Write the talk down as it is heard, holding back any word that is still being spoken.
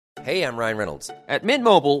Hey, I'm Ryan Reynolds. At Mint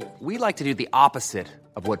Mobile, we like to do the opposite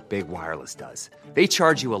of what Big Wireless does. They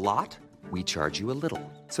charge you a lot, we charge you a little.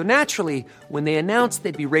 So naturally, when they announced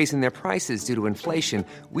they'd be raising their prices due to inflation,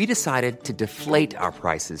 we decided to deflate our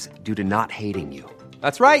prices due to not hating you.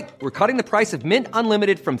 That's right. We're cutting the price of Mint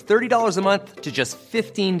Unlimited from $30 a month to just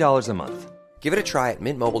 $15 a month. Give it a try at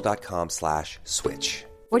mintmobile.com/switch.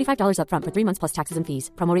 $45 up front for 3 months plus taxes and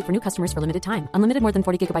fees. Promo rate for new customers for limited time. Unlimited more than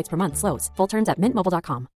 40 gigabytes per month. Slows full terms at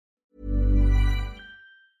mintmobile.com.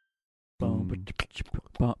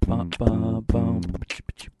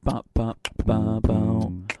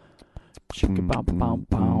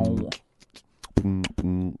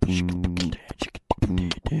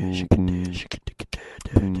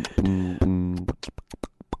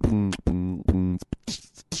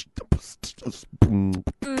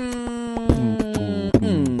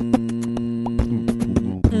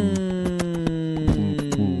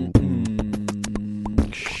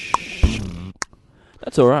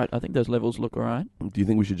 That's all right. I think those levels look all right. Do you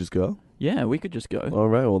think we should just go? Yeah, we could just go. All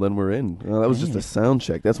right, well, then we're in. That was just a sound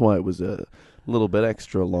check. That's why it was a little bit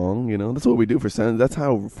extra long, you know? That's what we do for sound. That's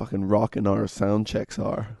how fucking rocking our sound checks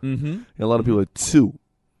are. Mm-hmm. A lot of people are two.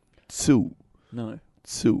 No.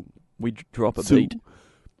 Two. We drop a beat.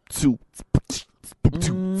 Two.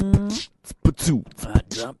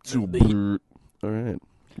 All right.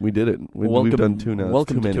 We did it. We've done two now.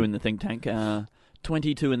 Welcome to Two in the Think Tank.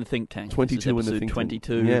 22 in the Think Tank. 22 in the Think Tank.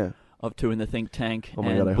 22 of Two in the Think Tank. Oh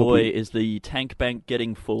my and God, boy, is the tank bank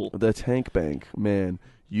getting full. The tank bank, man.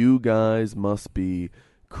 You guys must be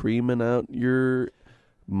creaming out your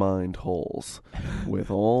mind holes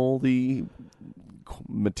with all the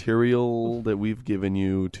material that we've given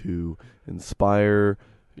you to inspire,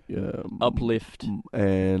 uplift,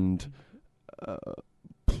 and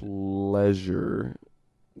pleasure.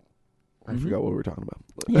 I forgot what we were talking about.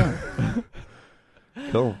 Yeah.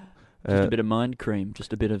 Cool. Just a bit of mind cream,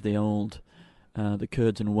 just a bit of the old, the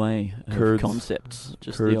curds and whey of concepts.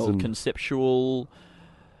 Just the old conceptual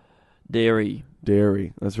dairy.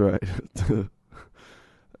 Dairy, that's right.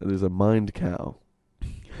 There's a mind cow.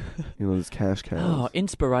 You know, there's cash cows. Oh,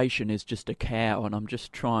 inspiration is just a cow, and I'm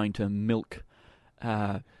just trying to milk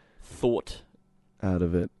thought out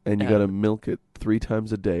of it. And you got to milk it 3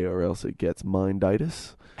 times a day, or else it gets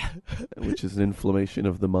minditis, which is an inflammation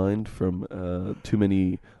of the mind from too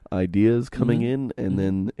many ideas coming in, and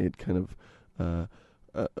then it kind of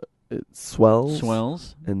it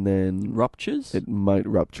swells, and then ruptures. It might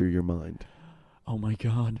rupture your mind. Oh my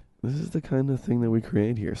God. This is the kind of thing that we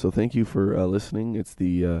create here. So thank you for listening. It's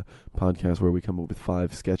the podcast where we come up with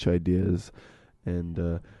 5 sketch ideas,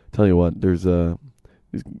 and tell you what, there's some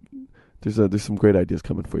great ideas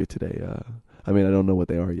coming for you today. I mean, I don't know what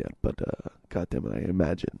they are yet, but goddamn it, I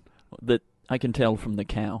imagine that I can tell from the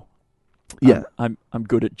cow. Yeah, I'm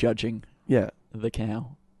good at judging. Yeah, the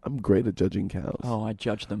cow. I'm great at judging cows. Oh, I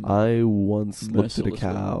judge them. I once looked at a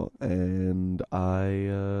cow and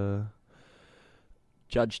I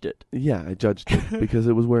judged it. Yeah, I judged it because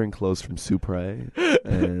it was wearing clothes from Supre,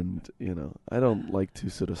 and you know, I don't like to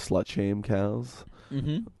sort of slut shame cows.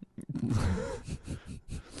 Mm-hmm.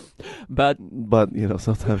 But you know,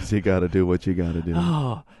 sometimes you gotta do what you gotta do.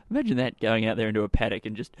 Oh, imagine that, going out there into a paddock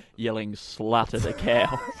and just yelling slut at a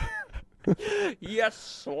cow.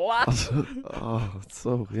 Yes, slut. Oh,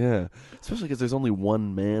 so yeah. Especially because there's only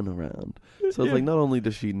one man around. So it's like, not only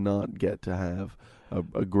does she not get to have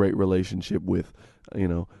a great relationship with, you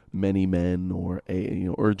know, many men or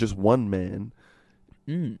or just one man,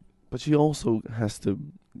 but she also has to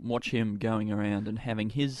watch him going around and having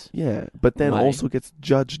his but then way. Also gets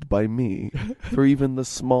judged by me for even the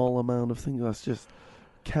small amount of things. That's just,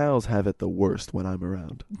 cows have it the worst when I'm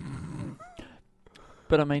around.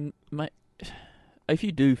 But I mean, if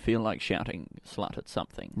you do feel like shouting slut at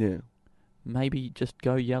something, maybe just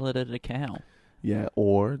go yell it at a cow. Yeah,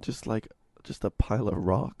 or just a pile of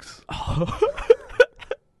rocks.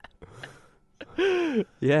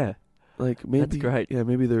 Yeah. Like, maybe that's great. Yeah,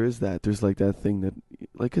 maybe there is that. There's like that thing that,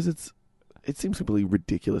 like, because it seems completely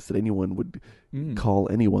ridiculous that anyone would call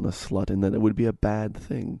anyone a slut, and that it would be a bad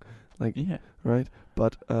thing. Like, right?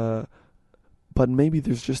 But maybe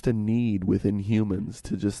there's just a need within humans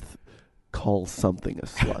to just call something a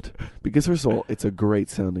slut. Because first of all, it's a great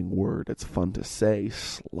sounding word. It's fun to say,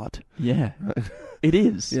 slut. Yeah. Right? It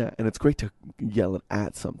is. Yeah, and it's great to yell it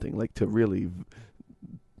at something, like to really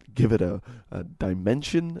give it a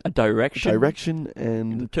dimension, a direction,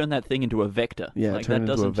 and turn that thing into a vector. Yeah, like, turn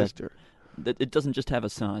that it into a doesn't vector. It doesn't just have a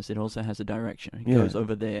size; it also has a direction. It goes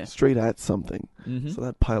over there, straight at something. Mm-hmm. So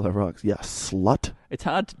that pile of rocks, slut. It's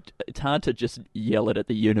hard to just yell it at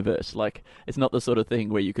the universe. Like, it's not the sort of thing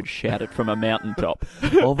where you could shout it from a mountaintop.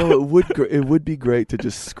 Although it would be great to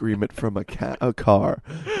just scream it from a car.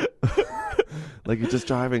 Like you're just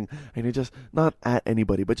driving and you're just not at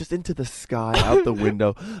anybody, but just into the sky, out the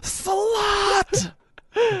window. Slut!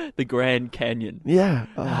 The Grand Canyon. Yeah.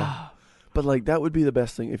 But like that would be the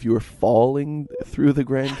best thing if you were falling through the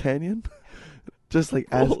Grand Canyon. Just like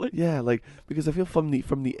because I feel from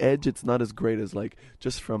the edge it's not as great as like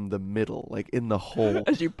just from the middle, like in the hole.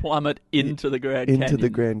 As you plummet into the Grand Canyon. Into the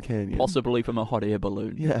Grand Canyon. Possibly from a hot air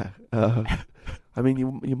balloon. Yeah. I mean,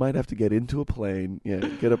 you might have to get into a plane,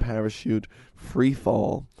 get a parachute, free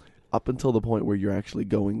fall, up until the point where you're actually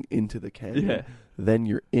going into the canyon. Yeah. Then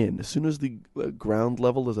you're in. As soon as the ground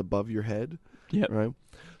level is above your head, right?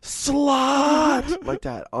 Slut! Like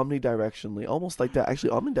that, omnidirectionally. Almost like that. Actually,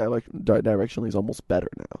 omnidirectionally is almost better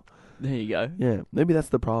now. There you go. Yeah, maybe that's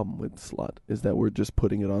the problem with slut, is that we're just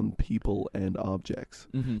putting it on people and objects.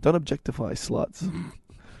 Mm-hmm. Don't objectify sluts.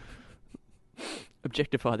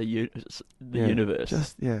 Objectify the universe.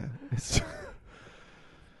 It's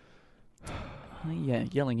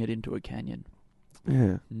yelling it into a canyon.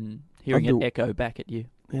 Yeah. Hearing it echo back at you.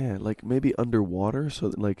 Yeah, like maybe underwater, so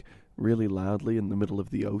that like really loudly in the middle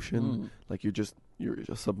of the ocean, like you're just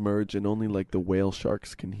submerged and only like the whale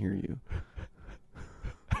sharks can hear you.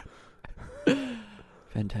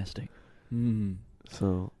 Fantastic.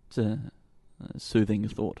 So it's a soothing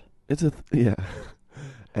thought. It's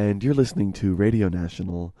And you're listening to Radio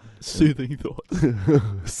National. Soothing thoughts.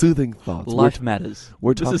 Soothing thoughts. Life matters.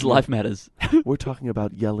 This is Life Matters. We're talking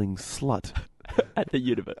about yelling slut. At the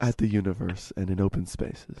universe. At the universe and in open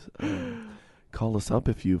spaces. Call us up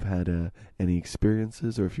if you've had any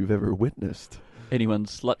experiences or if you've ever witnessed anyone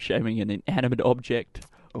slut-shaming an inanimate object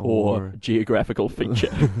or geographical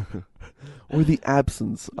feature. Or the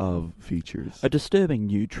absence of features. A disturbing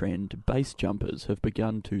new trend. Base jumpers have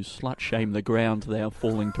begun to slut-shame the ground they are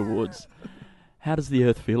falling towards. How does the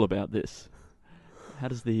Earth feel about this? How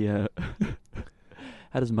does how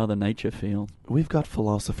does Mother Nature feel? We've got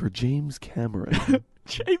philosopher James Cameron.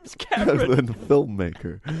 James Cameron. The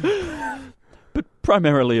filmmaker. But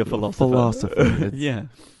primarily a philosopher. Yeah.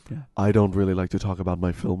 I don't really like to talk about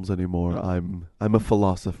my films anymore. I'm a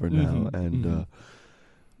philosopher now, and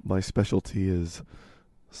my specialty is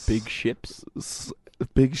big ships.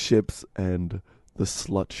 Big ships and the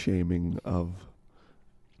slut shaming of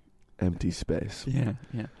empty space. Yeah.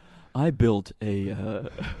 I built a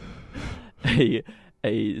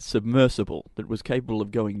submersible that was capable of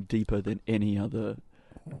going deeper than any other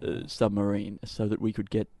submarine, so that we could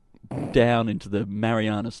get down into the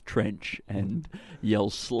Marianas Trench and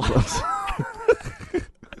yell sluts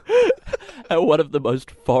at one of the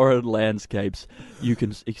most foreign landscapes you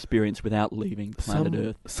can experience without leaving planet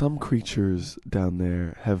Earth. Some creatures down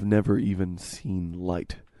there have never even seen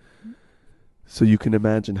light. So you can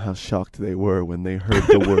imagine how shocked they were when they heard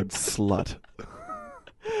the word slut.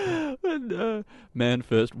 When man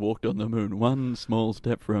first walked on the moon, one small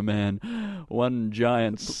step for a man, one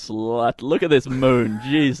giant slut. Look at this moon,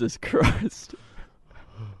 Jesus Christ.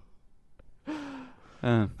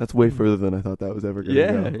 That's way further than I thought that was ever going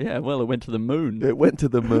to go. Yeah, well, it went to the moon. It went to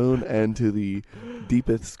the moon and to the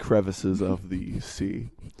deepest crevices of the sea.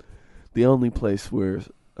 The only place where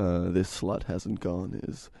this slut hasn't gone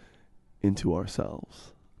is into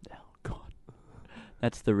ourselves.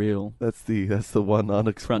 That's the real. That's the one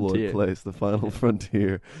unexplored frontier. Place, the final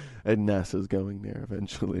frontier, and NASA's going there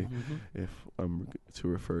eventually. If I'm to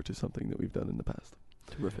refer to something that we've done in the past.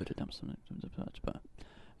 To refer to something, but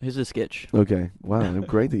here's a sketch. Okay, wow, it's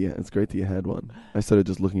great that you had one. I started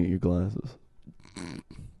just looking at your glasses.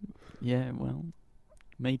 Yeah, well,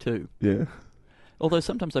 me too. Yeah. Although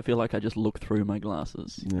sometimes I feel like I just look through my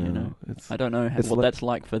glasses. No, you know, I don't know that's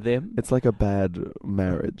like for them. It's like a bad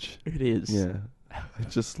marriage. It is. Yeah. I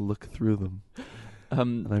just look through them,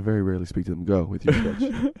 and I very rarely speak to them. Go with your sketch.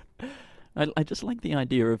 I just like the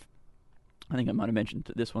idea of, I think I might have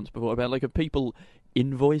mentioned this once before, about like people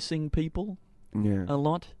invoicing people a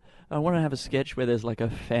lot. I want to have a sketch where there's like a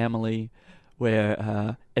family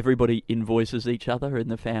where everybody invoices each other in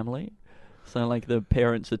the family. So like the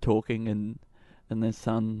parents are talking and their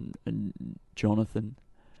son and Jonathan,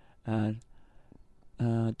 dear,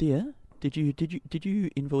 Did you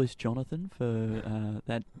invoice Jonathan for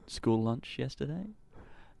that school lunch yesterday?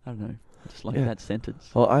 I don't know. I just like that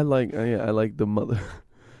sentence. Well, I like the mother.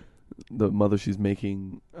 The mother, she's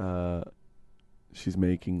making lunch. She's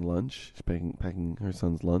packing her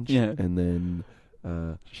son's lunch. Yeah. And then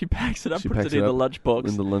She packs it up, puts it in the lunchbox.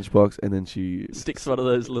 In the lunchbox, and then she sticks one of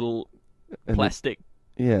those little plastic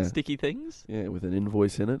sticky things. Yeah, with an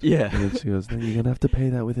invoice in it. Yeah. And then she goes, "No, you're going to have to pay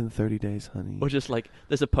that within 30 days, honey." Or just like,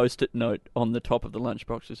 there's a post-it note on the top of the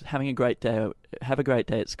lunchbox. Just, having a great day. Have a great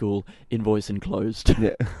day at school. Invoice enclosed.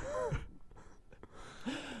 Yeah.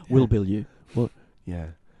 We'll bill you. Well, yeah.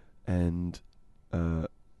 And, no,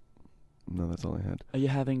 that's all I had. Are you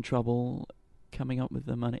having trouble coming up with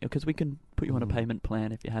the money? Because we can put you on a payment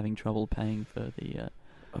plan if you're having trouble paying for the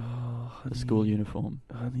school uniform.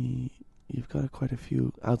 Honey, you've got quite a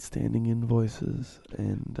few outstanding invoices,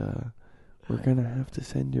 and we're going to have to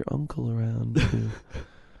send your uncle around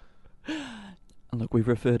to... Look, we've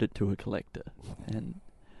referred it to a collector. And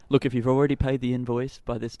look, if you've already paid the invoice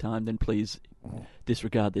by this time, then please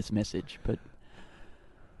disregard this message. But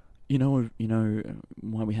you know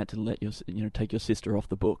why we had to take your sister off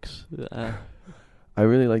the books. I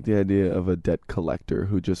really like the idea of a debt collector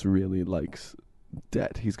who just really likes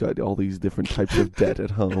debt. He's got all these different types of debt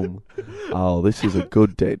at home. Oh, this is a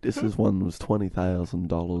good debt. This is one was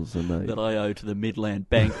 $20,000 a night that I owe to the Midland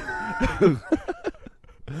Bank.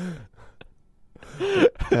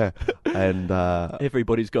 Yeah. And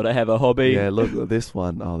everybody's got to have a hobby. Yeah, look, this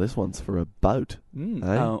one. Oh, this one's for a boat.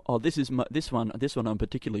 Eh? This one I'm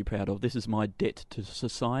particularly proud of. This is my debt to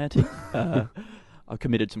society. I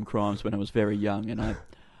committed some crimes when I was very young, and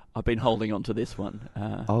I've been holding on to this one.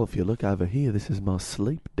 If you look over here, this is my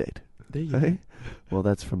sleep debt. There you go. Well,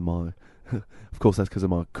 that's from my... Of course, that's because of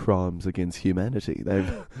my crimes against humanity.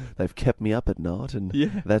 They've kept me up at night, and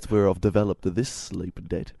that's where I've developed this sleep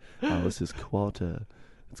debt. This is quite a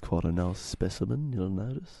nice specimen. You'll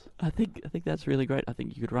notice. I think that's really great. I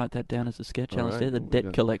think you could write that down as a sketch, Alistair. The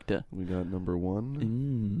debt collector. We got number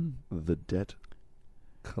one. The debt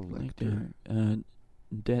collector.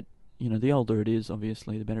 Debt. The older it is,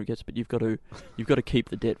 obviously, the better it gets. But you've got to keep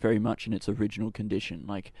the debt very much in its original condition.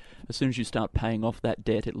 Like, as soon as you start paying off that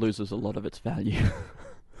debt, it loses a lot of its value.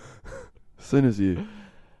 As soon as you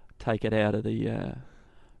take it out of the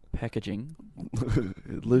packaging,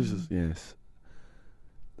 it loses. Yes,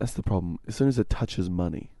 that's the problem. As soon as it touches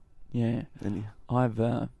money,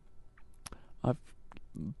 I've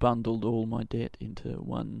bundled all my debt into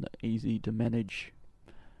one easy to manage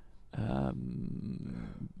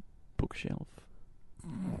bookshelf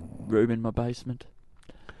room in my basement.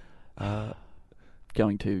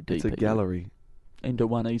 Going too deep. It's a gallery. Into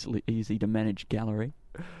one easy to manage gallery.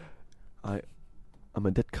 I'm a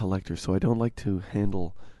debt collector, so I don't like to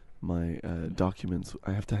handle my documents.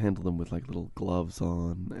 I have to handle them with like little gloves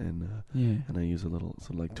on, and I use a little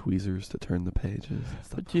sort of like tweezers to turn the pages.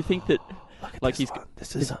 But do you think that look at like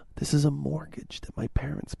this is a mortgage that my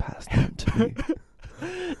parents passed on to me.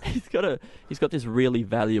 He's got this really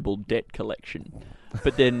valuable debt collection,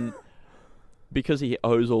 but then because he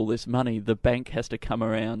owes all this money, the bank has to come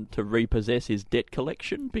around to repossess his debt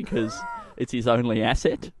collection because it's his only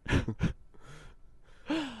asset.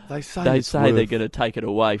 They say they're going to take it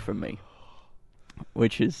away from me,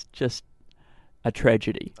 which is just a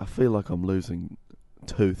tragedy. I feel like I'm losing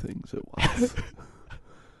two things at once.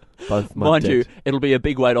 Both my Mind debt. you, it'll be a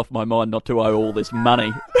big weight off my mind not to owe all this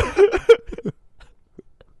money.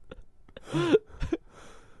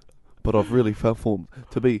 But I've really felt for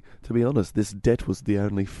to be honest, this debt was the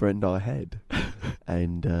only friend I had,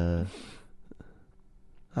 and you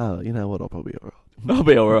know what? I'll probably be alright. I'll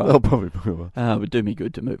be alright. I'll probably be alright. It would do me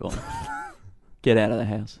good to move on. Get out of the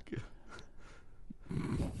house.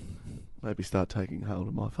 Maybe start taking hold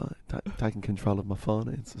of taking control of my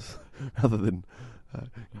finances, rather than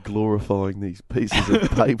glorifying these pieces of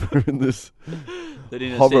paper in this. That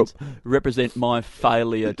in a sense represent my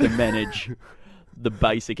failure to manage the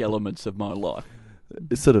basic elements of my life.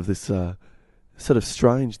 It's sort of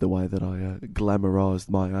strange the way that I glamorized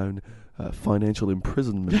my own financial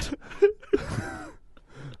imprisonment.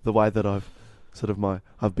 The way that I've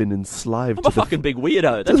been enslaved. I'm a fucking big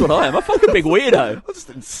weirdo. That's what I am. I'm a fucking big weirdo. I'm just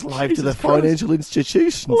enslaved to the financial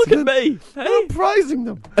institutions. Look at me. Hey? I'm praising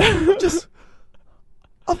them.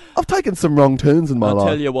 I've taken some wrong turns in my life. I'll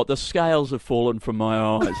tell you what, the scales have fallen from my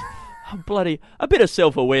eyes. A bit of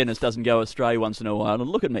self-awareness doesn't go astray once in a while. And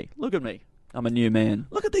look at me. I'm a new man.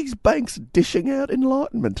 Look at these banks dishing out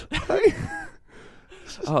enlightenment. Hey?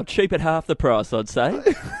 Oh, cheap at half the price, I'd say.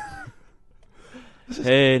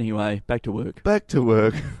 Anyway, back to work.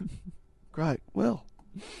 Great. Well,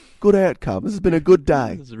 good outcome. This has been a good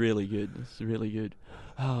day. This is really good.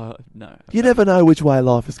 Oh, no. You never know which way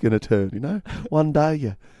life is going to turn, you know? One day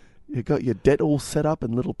you got your debt all set up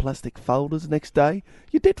in little plastic folders. Next day,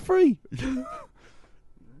 you're debt-free.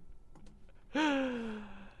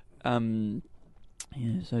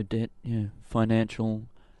 Yeah, so debt, financial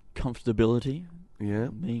comfortability. Yeah.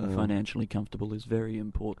 Being financially comfortable is very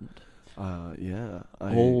important. Yeah.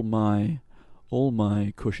 All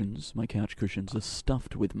my cushions, my couch cushions, are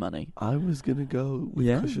stuffed with money. I was gonna go with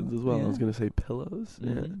cushions as well. Yeah. I was gonna say pillows.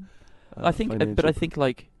 Mm-hmm. Yeah. I think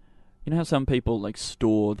like, you know how some people like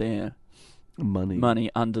store their money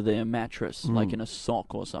under their mattress, like in a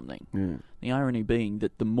sock or something. Yeah. The irony being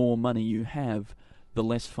that the more money you have, the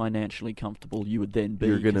less financially comfortable you would then be.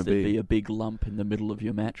 You're gonna there'd be a big lump in the middle of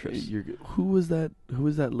your mattress. Who was that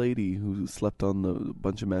lady who slept on the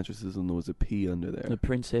bunch of mattresses and there was a pea under there? The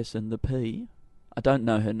Princess and the Pea. I don't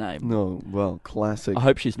know her name. No, well, classic. I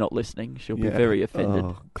hope she's not listening. She'll be very offended.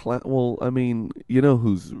 Well, I mean, you know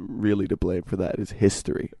who's really to blame for that is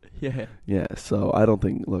history. Yeah. Yeah, so I don't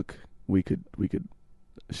think, look,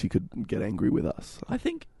 she could get angry with us. I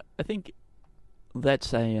think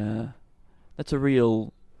that's a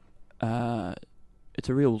real it's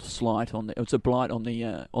a real slight on it's a blight on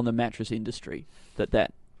the mattress industry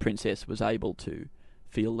that princess was able to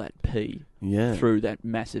feel that pee through that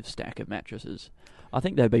massive stack of mattresses. I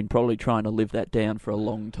think they've been probably trying to live that down for a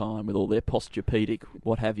long time with all their Posturepedic,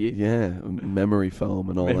 what have you. Yeah, memory foam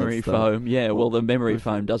and all that stuff. Memory foam, yeah. Well, the memory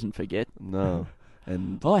foam doesn't forget. No.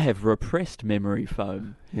 And I have repressed memory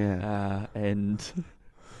foam. Yeah. And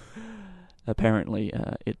apparently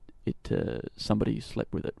somebody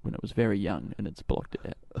slept with it when it was very young and it's blocked it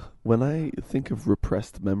out. When I think of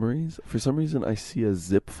repressed memories, for some reason I see a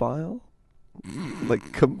zip file.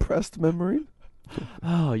 Like compressed memory.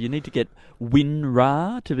 Oh, you need to get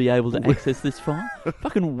WinRAR to be able to access this file?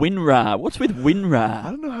 Fucking WinRAR. What's with WinRAR? I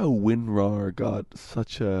don't know how WinRAR got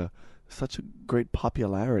such a great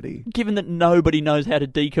popularity. Given that nobody knows how to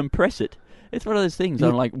decompress it. It's one of those things.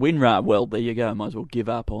 I'm like, WinRAR, well, there you go. Might as well give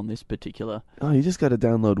up on this particular... Oh, you just got to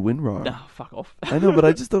download WinRAR. No, fuck off. I know, but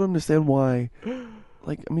I just don't understand why...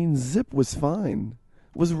 Like, I mean, zip was fine.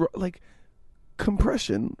 Like...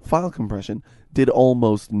 file compression, did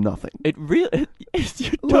almost nothing. It really,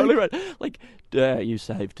 you're totally right. Like, you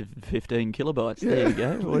saved 15 kilobytes. There you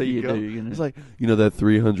go. What do you do? It's like, that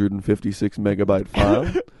 356 megabyte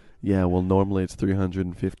file? Yeah, well, normally it's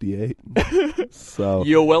 358. So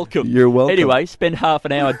You're welcome. You're welcome. Anyway, spend half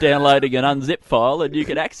an hour downloading an unzip file and you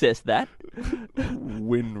can access that.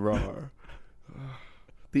 WinRAR.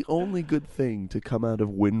 The only good thing to come out of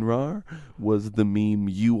WinRAR was the meme,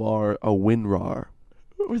 "You are a WinRAR."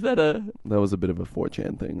 Was that a... That was a bit of a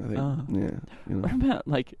 4chan thing, I think. Oh. Yeah. What about,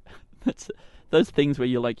 like, those things where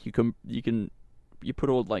you're like, you put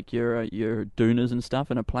all, like, your doonas and stuff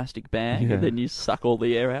in a plastic bag and then you suck all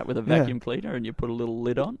the air out with a vacuum cleaner and you put a little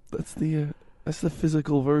lid on? That's the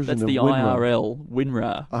physical version of WinRAR. That's the IRL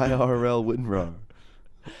WinRAR. IRL WinRAR.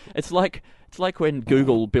 It's like when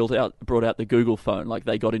Google brought out the Google phone, like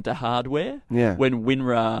they got into hardware. Yeah. When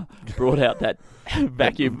WinRAR brought out that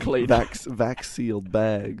vacuum cleaner. Vac-sealed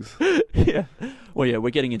bags. Yeah. Well, yeah, we're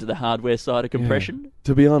getting into the hardware side of compression. Yeah.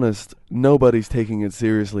 To be honest, nobody's taking it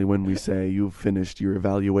seriously when we say you've finished your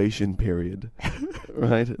evaluation period.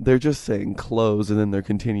 Right? They're just saying close and then they're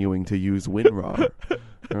continuing to use WinRAR.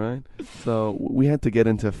 Right? So we had to get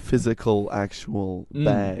into physical, actual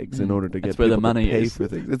bags in order to get people to pay for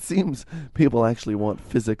things. It seems people actually want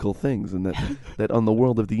physical things, and that on the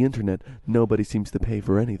world of the internet, nobody seems to pay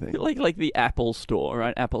for anything. Like the Apple store,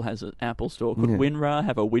 right? Apple has an Apple store. Could WinRAR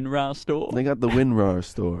have a WinRAR store? They got the WinRAR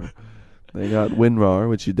store. They got WinRAR,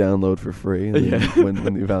 which you download for free, and then when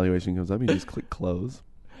the evaluation comes up, you just click close.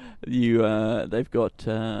 They've got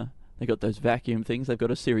those vacuum things. They've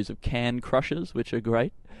got a series of can crushers, which are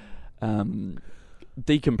great.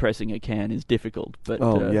 Decompressing a can is difficult, but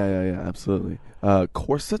absolutely.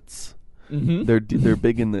 Corsets, mm-hmm. they're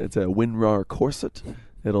big in it's a WinRAR corset.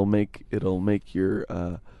 It'll make your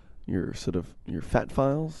sort of your fat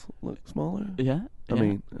files look smaller. Yeah, I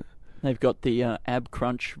mean, they've got the Ab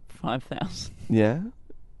Crunch 5000. Yeah.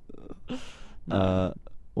 No.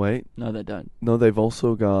 Wait. No, they don't. No, they've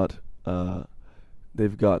also got.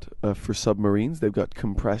 They've got, for submarines, they've got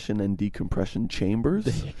compression and decompression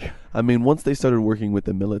chambers. I mean, once they started working with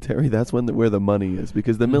the military, that's where the money is.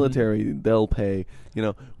 Because the military, they'll pay,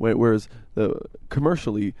 whereas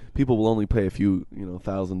commercially, people will only pay a few,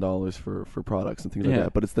 $1,000 for products and things like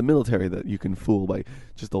that. But it's the military that you can fool by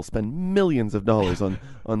they'll spend millions of dollars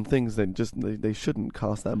on things that they shouldn't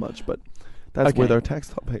cost that much. But... That's where their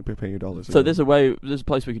tax pay your dollars. So there's a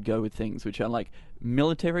place we could go with things which are like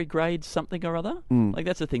military grade something or other. Like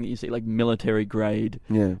that's the thing that you see, like military grade.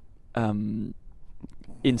 Yeah.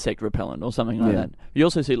 insect repellent or something like that. You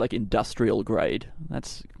also see like industrial grade.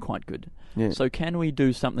 That's quite good. Yeah. So can we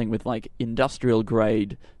do something with like industrial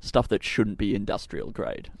grade stuff that shouldn't be industrial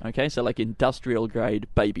grade? Okay, so like industrial grade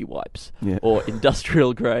baby wipes or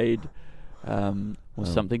industrial grade or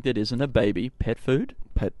something that isn't a baby pet food.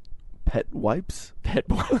 Pet wipes. Pet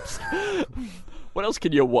wipes. What else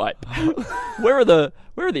can you wipe? Where are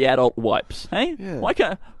the adult wipes? Hey, yeah. Why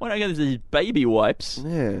don't I get these baby wipes?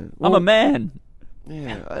 Yeah, I'm a man.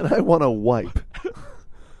 Yeah, and I want to wipe.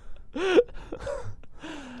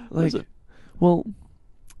 Well,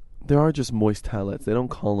 there are just moist towelettes. They don't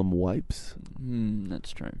call them wipes.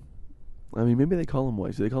 That's true. I mean, maybe they call them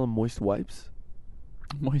wipes. Do they call them moist wipes?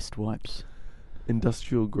 Moist wipes.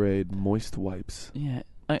 Industrial grade moist wipes.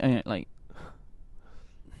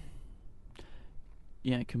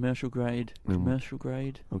 Yeah, commercial grade. Commercial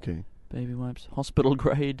grade. Okay. Baby wipes. Hospital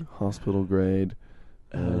grade. Hospital grade.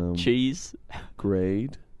 Cheese.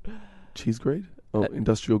 Grade. Cheese grade? Oh,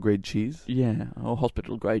 industrial grade cheese? Yeah, or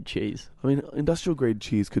hospital grade cheese. I mean, industrial grade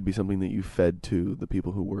cheese could be something that you fed to the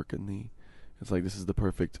people who work in the... It's like, this is the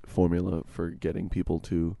perfect formula for getting people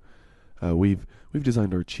to... We've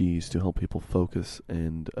designed our cheese to help people focus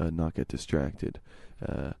and not get distracted.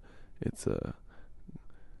 It's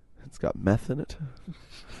got meth in it.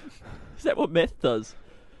 Is that what meth does?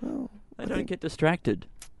 Well, I don't get distracted.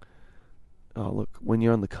 Oh, look, when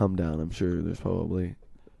you're on the come down, I'm sure there's probably...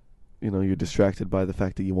 you're distracted by the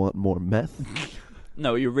fact that you want more meth.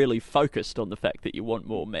 No, you're really focused on the fact that you want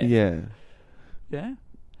more meth. Yeah. Yeah?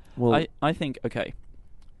 Well, I think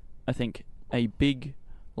a big,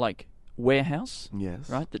 like, warehouse, yes,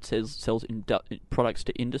 right, that sells products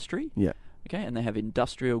to industry. Yeah. Okay, and they have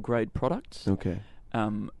industrial grade products. Okay.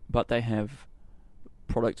 But they have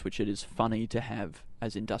products which it is funny to have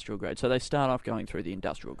as industrial grade. So they start off going through the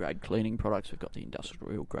industrial grade cleaning products. We've got the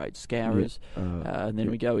industrial grade scourers, and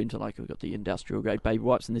then we go into we've got the industrial grade baby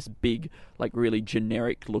wipes, and this big, like, really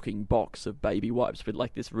generic looking box of baby wipes with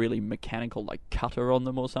like this really mechanical like cutter on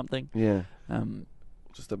them or something. Yeah.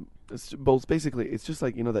 Basically it's just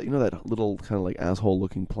like that little kind of like asshole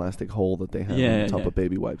looking plastic hole that they have on the top of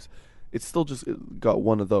baby wipes. It's still just got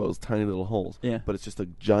one of those tiny little holes. Yeah. But it's just a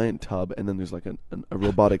giant tub, and then there's like a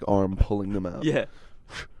robotic arm pulling them out. Yeah.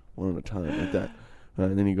 One at a time, like that.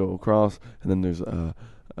 And then you go across, and then there's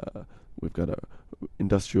we've got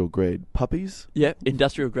industrial grade puppies. Yeah,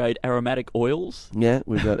 industrial grade aromatic oils. Yeah,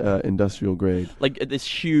 we've got industrial grade. Like this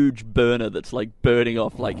huge burner that's like burning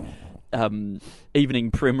off like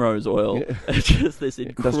evening primrose oil. Yeah. It's just this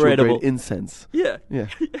incredible industrial grade incense. Yeah. Yeah.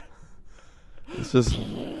 It's just...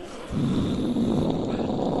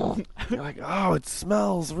 You're like, oh, it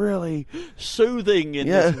smells really... soothing in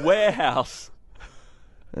this warehouse.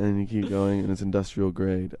 And you keep going, and it's industrial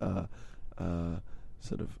grade,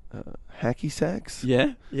 sort of hacky sacks.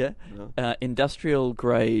 Yeah, yeah. No. Industrial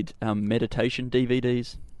grade meditation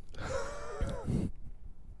DVDs.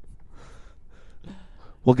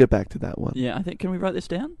 We'll get back to that one. Yeah, I think... Can we write this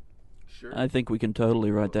down? Sure. I think we can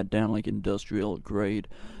totally write that down, like industrial grade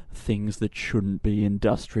things that shouldn't be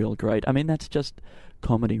industrial grade. I mean, that's just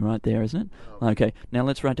comedy right there, isn't it? Okay, now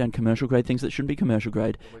let's write down commercial grade things that shouldn't be commercial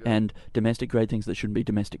grade, and domestic grade things that shouldn't be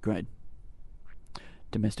domestic grade.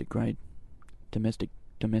 Domestic grade. Domestic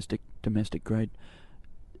grade.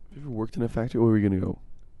 Have you ever worked in a factory? Where were you going to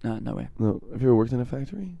go? Nowhere. No. Have you ever worked in a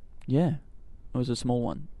factory? Yeah. It was a small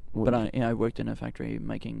one. What? But I worked in a factory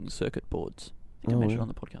making circuit boards. I think I mentioned on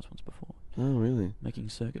the podcast once before. Oh, really? Making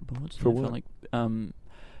circuit boards. For what? For like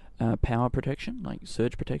power protection, like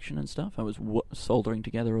surge protection and stuff. I was soldering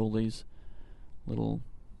together all these little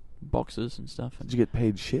boxes and stuff. And did you get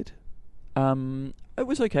paid shit? It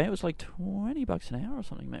was okay. It was like $20 an hour or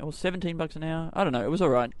something, mate. Or $17 an hour. I don't know. It was all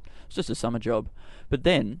right. It was just a summer job. But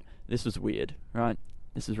then, this was weird, right?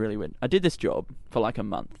 This is really weird. I did this job for like a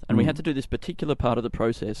month, and we had to do this particular part of the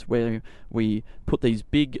process where we put these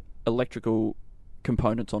big electrical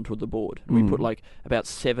components onto the board. And we put like about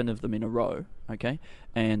 7 of them in a row, okay?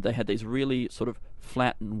 And they had these really sort of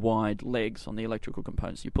flat and wide legs on the electrical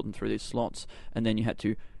components. You put them through these slots, and then you had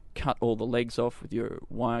to cut all the legs off with your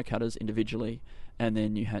wire cutters individually, and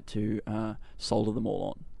then you had to solder them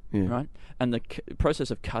all on, right? And the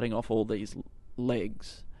process of cutting off all these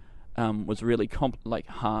legs was really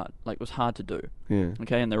hard. Like, it was hard to do. Yeah.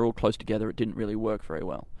 Okay, and they're all close together. It didn't really work very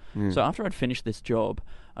well. Yeah. So after I'd finished this job,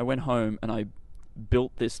 I went home and I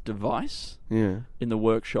built this device in the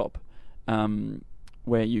workshop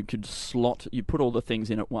where you could you put all the things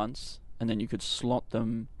in at once, and then you could slot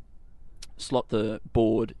the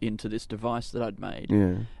board into this device that I'd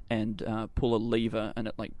made, and pull a lever, and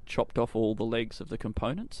it like chopped off all the legs of the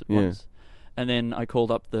components at once. And then I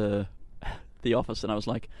called up the the office and I was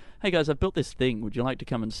like, "Hey guys, I've built this thing. Would you like to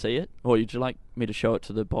come and see it, or would you like me to show it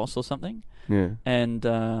to the boss or something?" Yeah. And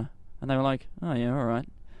they were like, "Oh yeah, all right."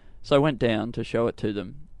 So I went down to show it to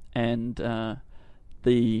them, and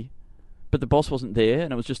the boss wasn't there,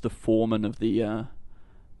 and it was just the foreman of the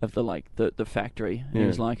factory. And he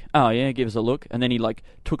was like, "Oh yeah, give us a look." And then he like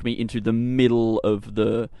took me into the middle of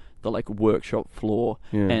the like workshop floor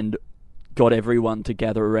and got everyone to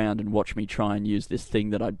gather around and watch me try and use this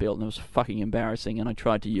thing that I'd built, and it was fucking embarrassing. And I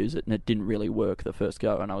tried to use it, and it didn't really work the first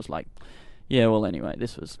go. And I was like, "Yeah, well, anyway,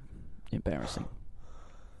 this was embarrassing.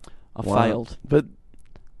 I failed." But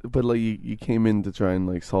like you came in to try and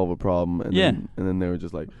like solve a problem, and then they were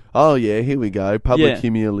just like, "Oh yeah, here we go, public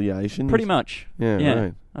humiliation." Pretty much. Yeah.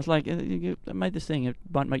 Right. I was like, "You made this thing. It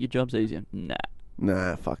might make your jobs easier."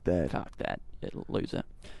 Nah, fuck that. Fuck that, little loser.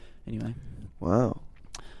 Anyway. Wow.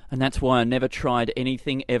 And that's why I never tried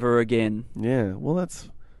anything ever again. Yeah. Well, that's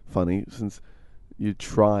funny since you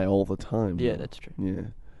try all the time. Yeah, that's true. Yeah.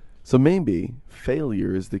 So maybe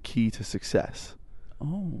failure is the key to success.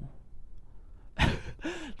 Oh.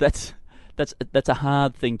 That's a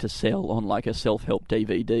hard thing to sell on like a self-help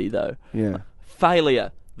DVD though. Yeah.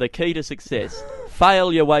 Failure, the key to success.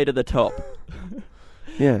 Fail your way to the top.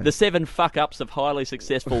 Yeah. The 7 fuck-ups of highly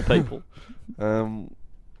successful people.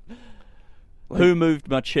 Who moved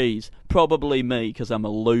my cheese? Probably me, because I'm a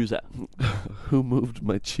loser. Who moved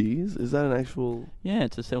my cheese? Is that an actual... Yeah,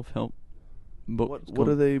 it's a self-help book. What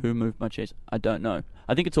are they... Who moved my cheese? I don't know.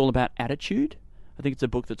 I think it's all about attitude. I think it's a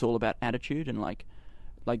book that's all about attitude and like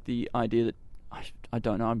the idea that... I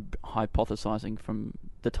don't know, I'm hypothesizing from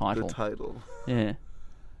the title. The title. Yeah.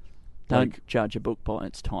 Don't judge a book by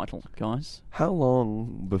its title, guys. How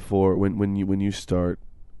long before, when you start,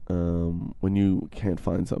 when you can't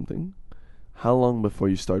find something... How long before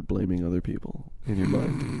you start blaming other people in your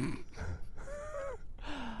mind?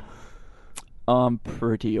 I'm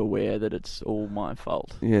pretty aware that it's all my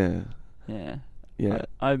fault. Yeah. Yeah. Yeah.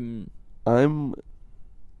 I'm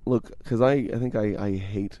look, because I think I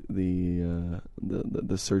hate the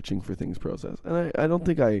searching for things process, and I don't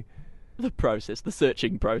think I... The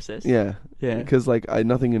searching process. Yeah. Yeah. Because like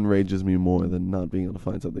nothing enrages me more than not being able to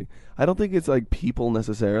find something. I don't think it's like people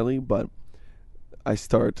necessarily, but that's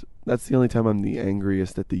the only time I'm the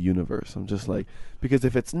angriest at the universe. I'm just like, because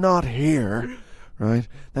if it's not here, right,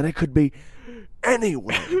 then it could be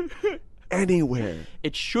anywhere. Anywhere.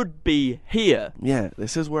 It should be here. Yeah,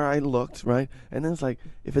 this is where I looked, right? And then it's like,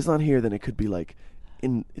 if it's not here, then it could be like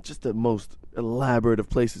in just the most elaborate of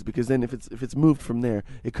places, because then if it's moved from there,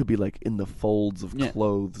 it could be like in the folds of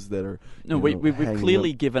clothes that are... No, we've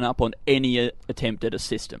clearly given up on any attempt at a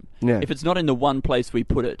system. Yeah. If it's not in the one place we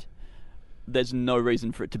put it, there's no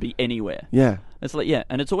reason for it to be anywhere. Yeah. It's like,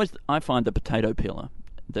 and it's always, I find the potato peeler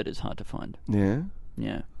that is hard to find. Yeah?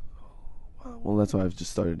 Yeah. Well, that's why I've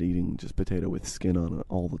just started eating just potato with skin on it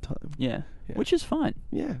all the time. Yeah. Which is fine.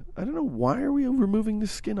 Yeah. I don't know, why are we removing the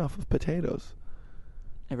skin off of potatoes?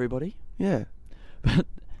 Everybody? Yeah. But,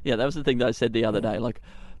 that was the thing that I said the other day.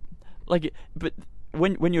 But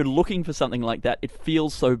when you're looking for something like that, it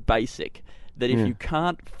feels so basic that if you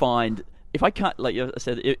can't find... If I can't, like I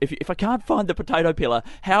said, if I can't find the potato peeler,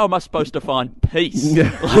 how am I supposed to find peace?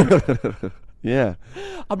 Yeah. Yeah.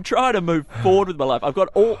 I'm trying to move forward with my life. I've got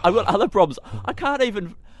other problems. I can't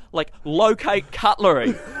even locate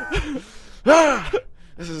cutlery.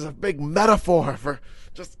 This is a big metaphor for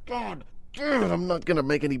just God. I'm not gonna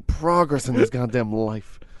make any progress in this goddamn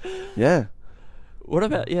life. Yeah. What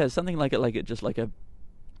about something like a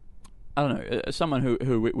I don't know, someone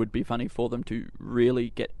who it would be funny for them to really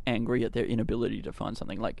get angry at their inability to find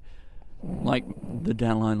something, like the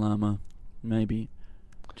Dalai Lama, maybe,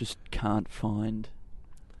 just can't find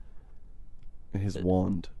his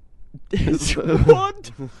wand. His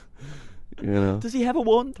wand? You know? Does he have a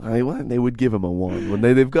wand? They would give him a wand. When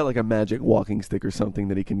they've got like a magic walking stick or something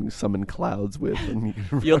that he can summon clouds with. And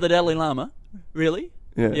You're the Dalai Lama? Really?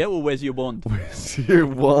 Yeah. Yeah, well, where's your wand? Where's your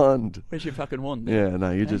wand? Where's your fucking wand? Yeah,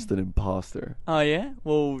 no, you're just an imposter. Oh, yeah?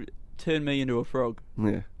 Well, turn me into a frog.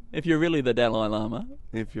 Yeah. If you're really the Dalai Lama.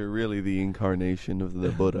 If you're really the incarnation of the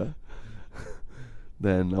Buddha,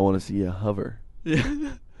 then I want to see you hover.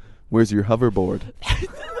 Yeah. Where's your hoverboard?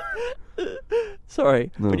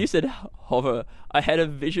 Sorry, when you said hover, I had a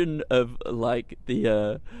vision of like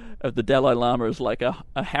the Dalai Lama as like a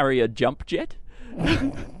Harrier jump jet.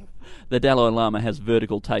 The Dalai Lama has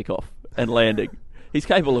vertical takeoff and landing. He's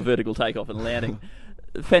capable of vertical takeoff and landing.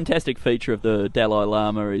 Fantastic feature of the Dalai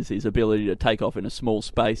Lama is his ability to take off in a small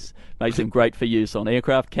space. Makes him great for use on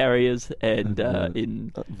aircraft carriers and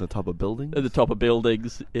in the top of buildings. At the top of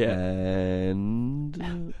buildings, yeah.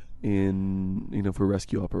 And in for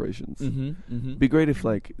rescue operations. It'd be great if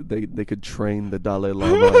like they could train the Dalai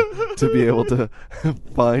Lama to be able to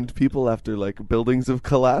find people after like buildings have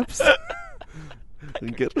collapsed.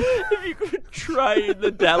 If you could train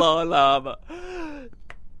the Dalai Lama,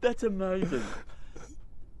 that's amazing.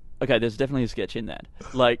 Okay, there's definitely a sketch in that,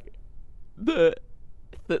 like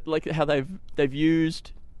like how they've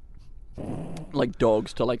used like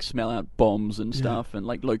dogs to like smell out bombs and stuff and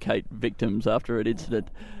like locate victims after an incident,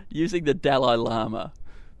 using the Dalai Lama.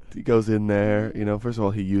 He goes in there, first of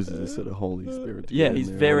all he uses this sort of Holy Spirit. He's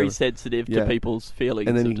very sensitive to people's feelings.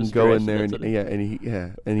 And then he can go in there and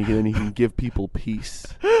he can give people peace.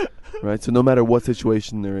 Right? So no matter what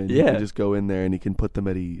situation they're in, he can just go in there and he can put them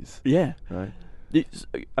at ease. Yeah. Right?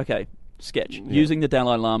 Okay, sketch. Using the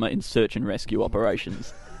Dalai Lama in search and rescue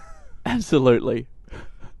operations. Absolutely.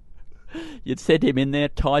 You'd send him in there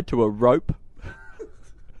tied to a rope.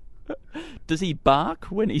 Does he bark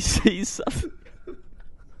when he sees something?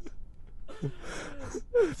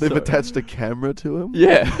 They've attached a camera to him?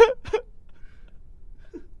 Yeah.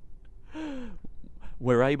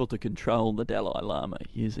 We're able to control the Dalai Lama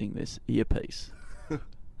using this earpiece.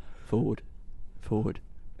 Forward.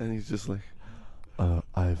 And he's just like,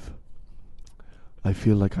 I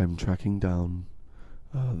feel like I'm tracking down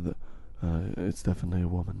it's definitely a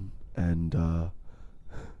woman. And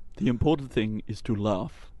the important thing is to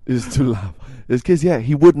laugh. It's because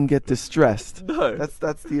he wouldn't get distressed. No,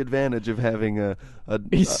 that's the advantage of having a.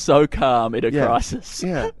 He's so calm in a crisis.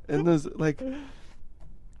 Yeah, and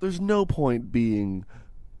there's no point being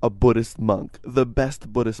a Buddhist monk, the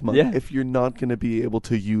best Buddhist monk, if you're not going to be able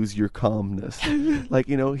to use your calmness.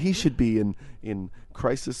 He should be in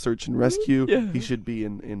crisis search and rescue. He should be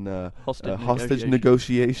in hostage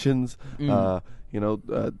negotiations.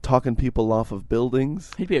 Talking people off of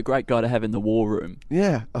buildings. He'd be a great guy to have in the war room.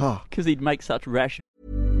 Yeah. Because he'd make such rash.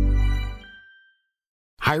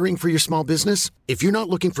 Hiring for your small business? If you're not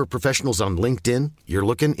looking for professionals on LinkedIn, you're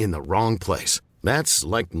looking in the wrong place. That's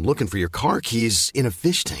like looking for your car keys in a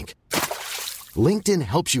fish tank. LinkedIn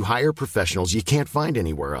helps you hire professionals you can't find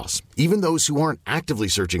anywhere else, even those who aren't actively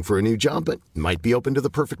searching for a new job but might be open to the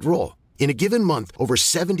perfect role. In a given month, over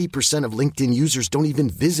 70% of LinkedIn users don't even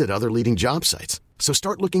visit other leading job sites. So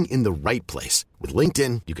start looking in the right place. With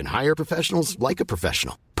LinkedIn, you can hire professionals like a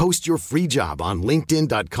professional. Post your free job on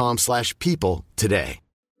linkedin.com/people today.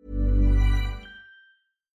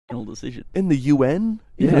 Decision. In the UN,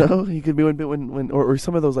 he could be when or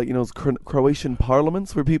some of those Croatian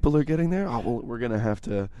parliaments where people are getting there. Oh, well, we're gonna have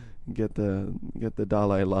to get the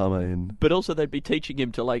Dalai Lama in. But also, they'd be teaching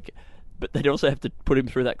him to but they'd also have to put him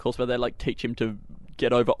through that course where they teach him to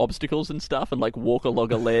get over obstacles and stuff and walk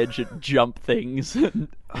along a ledge and jump things and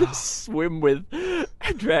swim with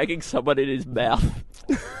dragging someone in his mouth.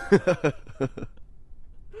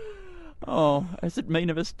 Oh, is it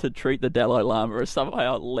mean of us to treat the Dalai Lama as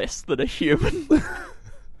somehow less than a human?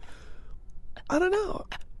 I don't know.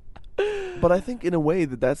 But I think in a way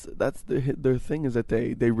that's their thing is that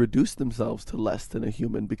they reduce themselves to less than a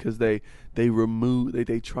human because they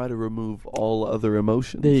try to remove all other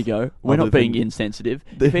emotions. There you go. We're not being insensitive.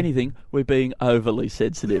 If anything, we're being overly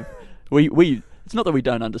sensitive. It's not that we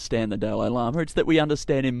don't understand the Dalai Lama, it's that we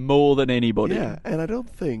understand him more than anybody. Yeah, and I don't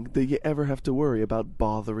think that you ever have to worry about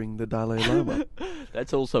bothering the Dalai Lama.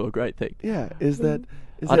 That's also a great thing. Yeah,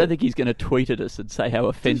 I don't think he's going to tweet at us and say how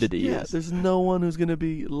offended he is. Yeah, there's no one who's going to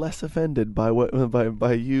be less offended by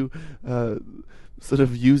by you sort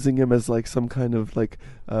of using him as some kind of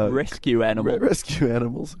rescue animal. Rescue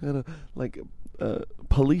animals, kind of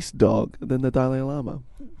police dog than the Dalai Lama.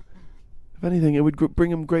 If anything, it would bring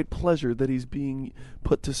him great pleasure that he's being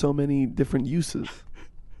put to so many different uses.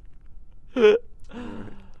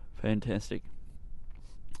 Fantastic.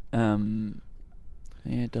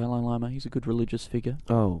 Yeah, Dalai Lama, he's a good religious figure.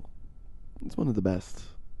 Oh, he's one of the best.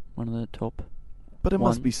 One of the top. But it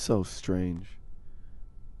must be so strange.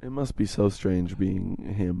 It must be so strange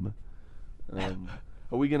being him.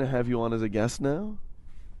 Are we going to have you on as a guest now?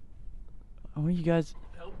 Oh, you guys...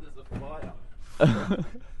 Help, there's a fire.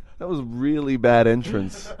 That was a really bad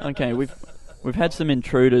entrance. Okay, we've had some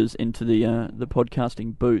intruders into the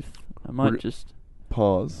podcasting booth. I might just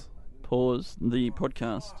pause the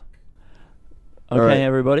podcast. Okay,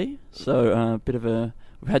 everybody. So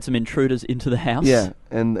we've had some intruders into the house. Yeah,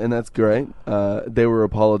 and that's great. They were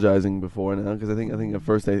apologizing before now because I think at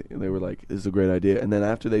first they were like, "This is a great idea," and then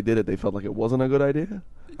after they did it, they felt like it wasn't a good idea.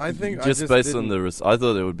 I think just based on I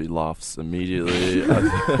thought there would be laughs immediately.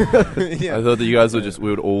 I thought that you guys we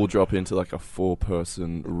would all drop into a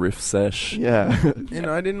 4-person riff sesh. Yeah, and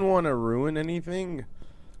I didn't want to ruin anything.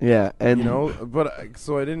 Yeah, and you know, but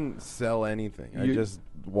so I didn't sell anything. I just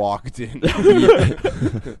walked in.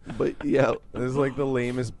 But yeah, this is like the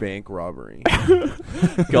lamest bank robbery.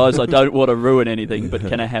 Guys, I don't want to ruin anything, but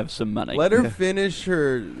can I have some money? Let her finish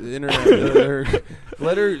her internet.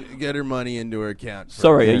 Let her get her money into her account.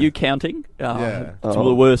 Sorry, are you counting? Yeah. It's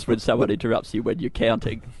the worst when someone interrupts you when you're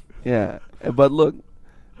counting. Yeah, but look,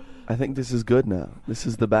 I think this is good now. This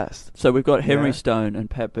is the best. So we've got Henry Stone and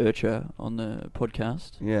Pat Bircher on the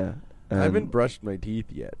podcast. Yeah. I haven't brushed my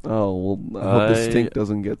teeth yet. Oh, well, I hope the stink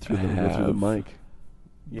doesn't get through the mic.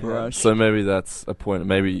 Brush. So maybe that's a point.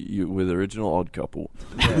 Maybe you with original Odd Couple.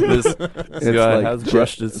 Yeah. This guy like has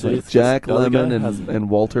brushed his teeth. Like Jack The other guy Lemmon hasn't. and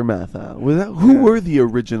Walter Matthau. Who were the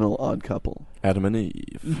original Odd Couple? Adam and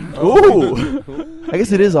Eve. Ooh! I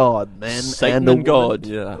guess it is odd, man. Satan and God.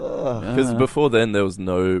 Yeah. Because before then, there was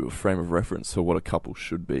no frame of reference for what a couple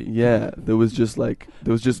should be. Yeah, there was just It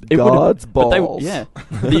God's but balls.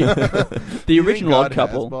 The original Odd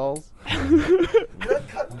Couple. Balls? Bro,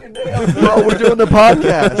 we're doing the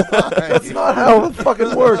podcast. That's not how it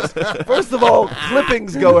fucking works. First of all,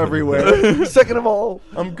 clippings go everywhere. Second of all,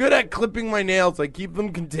 I'm good at clipping my nails. I keep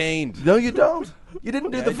them contained. no, you don't. You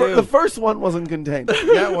didn't do Yeah, the I first. do. The first one wasn't contained.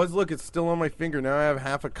 Yeah, it was. Look, it's still on my finger. Now I have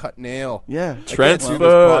half a cut nail. Yeah. Transfer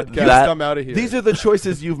Podcast. I'm out of here. These are the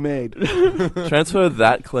choices you've made. Transfer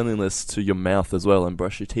that cleanliness to your mouth as well and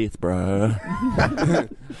brush your teeth, bro.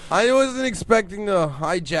 I wasn't expecting to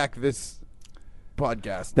hijack this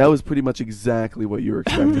podcast. That was pretty much exactly what you were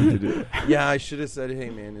expecting to do. Yeah, I should have said,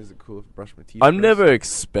 "Hey, man, is it cool if I brush my teeth?" I'm first?" never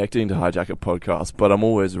expecting to hijack a podcast, but I'm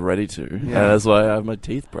always ready to. Yeah. And that's why I have my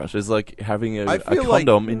teeth brushed. It's like having a I feel like,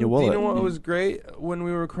 condom in your wallet. Do you know what was great? When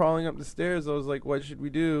we were crawling up the stairs, I was like, "What should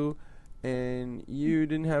we do?" And you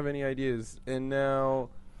didn't have any ideas. And now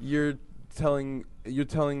you're telling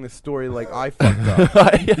the story like I fucked up.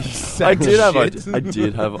 I did have. Shit. I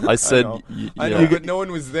did have. I said. I know, but no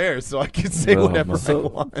one was there, so I could say Oh, whatever my- I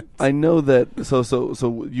want. I know that.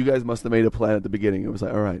 So you guys must have made a plan at the beginning. It was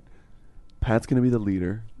like, all right, Pat's gonna be the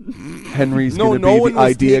leader. Henry's No gonna one be was the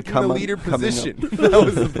idea taking the leader position. That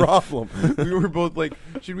was the problem. We were both like,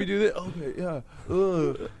 "Should we do this?" Okay, yeah.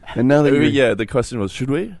 Ugh. And now that you're, Yeah, the question was, should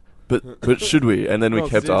we? But should we? And then we No,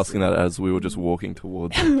 kept seriously. asking that as we were just walking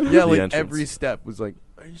towards Yeah, the like entrance. every step was like,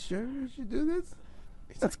 "Are you sure we should do this?"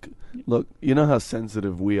 that's good. Look, you know how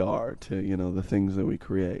sensitive we are to the things that we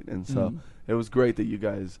create, and so it was great that you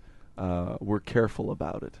guys were careful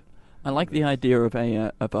about it. I like the idea of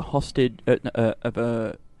a hostage of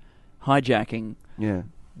a hijacking Yeah.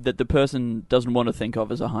 that the person doesn't want to think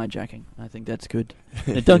of as a hijacking. I think that's good.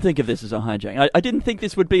 Don't think of this as a hijacking. I didn't think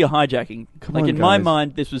this would be a hijacking. Come like on, in my guys.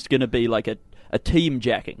 mind, this was going to be like a team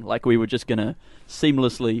jacking. Like we were just going to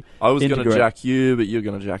seamlessly. I was going to integrate. jack you, but you're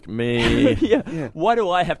going to jack me. Yeah. Yeah. Why do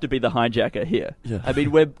I have to be the hijacker here? Yeah. I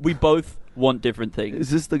mean, we both want different things. Is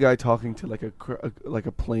this the guy talking to like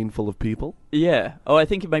a plane full of people? Yeah. Oh, I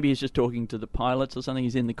think maybe he's just talking to the pilots or something.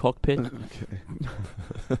 He's in the cockpit.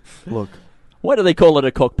 Okay. Look, Why do they call it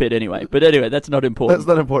a cockpit anyway? But anyway, that's not important. that's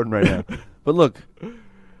not important right now. But look,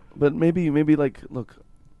 maybe look,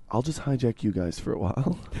 I'll just hijack you guys for a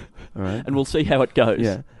while. All right. And we'll see how it goes.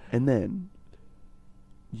 Yeah, and then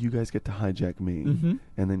you guys get to hijack me, Mhm.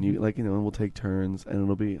 and then you and we'll take turns, and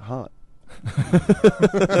it'll be hot.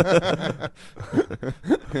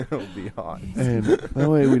 It'll be hot. And by the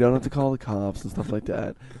way, we don't have to call the cops and stuff like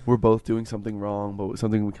that. We're both doing something wrong, but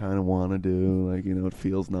something we kind of want to do. Like, it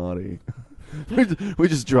feels naughty. We're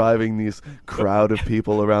just driving this crowd of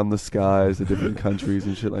people around the skies of different countries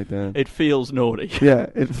and shit like that. It feels naughty. Yeah,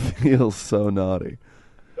 it feels so naughty.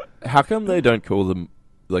 How come they don't call them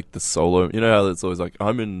like the solo? You know how it's always like,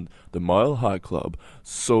 I'm in the Mile High Club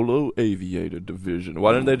Solo Aviator Division.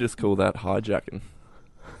 Why don't they just call that hijacking?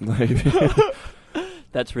 Maybe.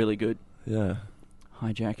 That's really good. Yeah.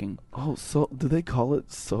 Hijacking. Oh, so do they call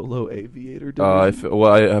it Solo Aviator Division?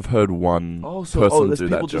 I have heard one person that's do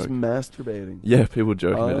people that just joke. masturbating. Yeah, people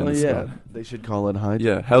joking it in the yeah. sky. They should call it hijack.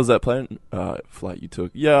 Yeah, how's that plane flight you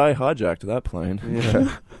took? Yeah, I hijacked that plane.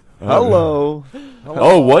 Yeah. Hello.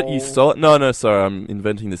 Oh, what? You stole it? No, sorry. I'm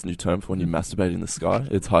inventing this new term for when you masturbate in the sky.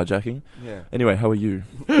 It's hijacking. Yeah. Anyway, how are you?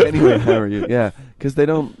 Anyway, how are you? Yeah, because they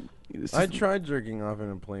don't. I tried jerking off in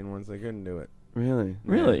a plane once. I couldn't do it. Really?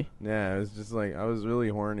 Really? Yeah, it was just like I was really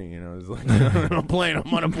horny, and I was like, I'm on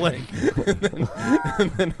a plane.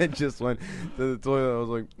 and then I just went to the toilet. I was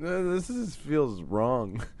like, this feels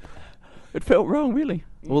wrong. It felt wrong, really.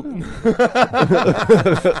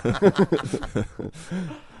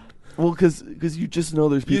 Well, because you just know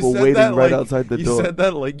there's people waiting right outside the door. You said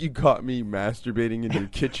that like you caught me masturbating in your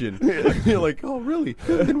kitchen. You're like, oh, really?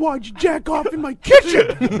 Then why'd you jack off in my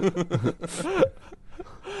kitchen?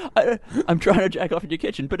 I'm trying to jack off in your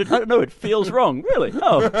kitchen, but I don't know, it feels wrong. Really?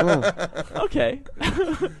 Oh, okay.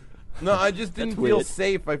 No, I just didn't That's feel weird.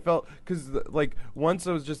 safe. I felt because like once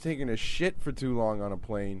I was just taking a shit for too long on a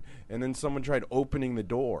plane, and then someone tried opening the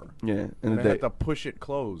door. Yeah, and I had to push it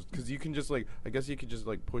closed because you can just like I guess you could just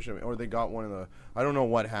like push them, or they got one of the I don't know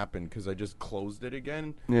what happened because I just closed it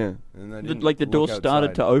again. Yeah, and I didn't Like the door look started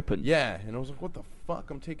outside. to open. Yeah, and I was like, what the fuck?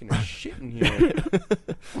 I'm taking a shit in here.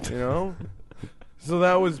 You know. So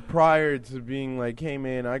that was prior to being like, hey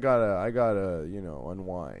man, I gotta, you know,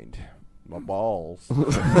 unwind my balls.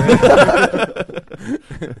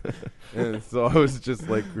 And so I was just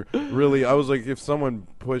like, really, I was like, if someone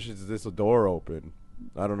pushes this door open,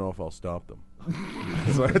 I don't know if I'll stop them.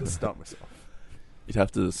 So I had to stop myself. You'd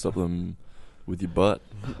have to stop them with your butt.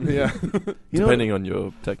 Yeah. Depending on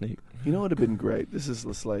your technique. You know what would have been great? This is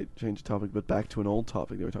a slight change of topic, but back to an old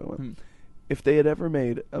topic they were talking about. If they had ever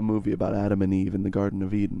made a movie about Adam and Eve in the Garden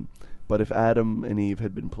of Eden, but if Adam and Eve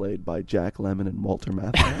had been played by Jack Lemmon and Walter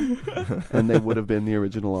Matthau, and they would have been the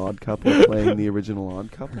original odd couple playing the original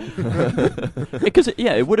odd couple. Because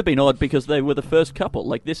it would have been odd because they were the first couple.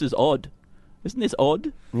 Like, this is odd. Isn't this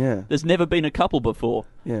odd? Yeah. There's never been a couple before.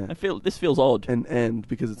 Yeah. This feels odd. And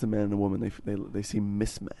because it's a man and a woman, they seem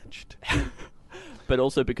mismatched. But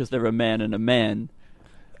also because they're a man and a man.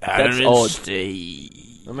 Adam That's and odd. Steve.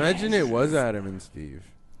 Imagine it was Adam and Steve.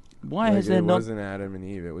 Why Like, has there it not? wasn't Adam and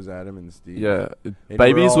Eve. It was Adam and Steve. Yeah, we're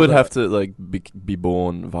babies all would the- have to like be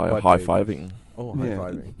born via Butt high babies. fiving. Oh, Yeah.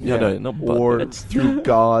 high-fiving. Yeah, no, not butt. Or That's- through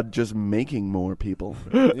God just making more people.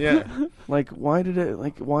 Yeah. Like, why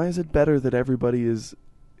is it better that everybody is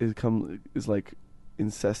like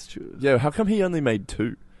incestuous? Yeah, how come he only made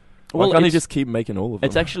 2? Well, Why can't he it's- just keep making all of them?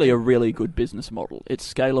 It's actually a really good business model.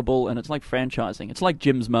 It's scalable and it's like franchising. It's like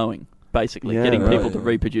Jim's Mowing, basically, Yeah, getting right. people to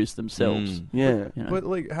reproduce themselves. Yeah. You know? But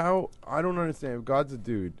like, how I don't understand. If God's a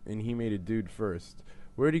dude and he made a dude first,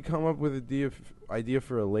 where'd he come up with the idea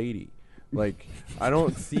for a lady? Like, I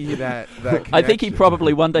don't see that. I think he connection.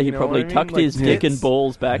 probably one day he You know probably what I mean? tucked Like his dick and tits.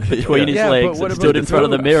 balls back between his Yeah, but legs what and about stood the in front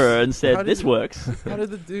of the boobs? mirror and How said, did "This it- works." How did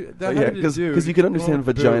the dude? Yeah, How did the dude? because you can understand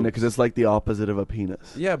want vagina boobs? because it's like the opposite of a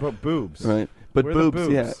penis. Yeah, but boobs. Right. But Where are the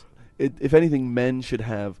boobs, yeah. If anything, men should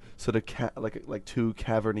have sort of like 2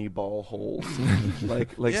 cavernly ball holes,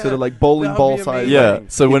 like Yeah, sort of like bowling that would ball be size. amazing. Yeah.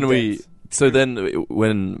 So when indents.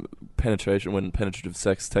 when penetrative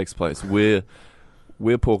sex takes place, we're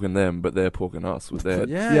porking them, but they're porking us with their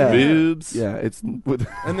Yeah. boobs. Yeah, it's with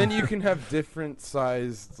And then you can have different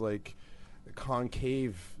sized like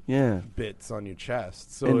concave yeah. bits on your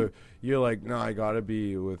chest. So And- you're like, no, I gotta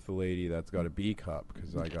be with the lady that's got a B cup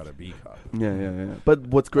because I got a B cup. Yeah. But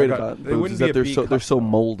what's great about it boobs wouldn't is be that a they're B so cup, though.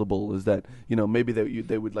 moldable. Is that maybe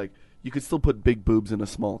they would like you could still put big boobs in a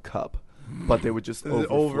small cup, but they would just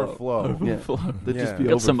overflow. Yeah, they'd just be Yeah.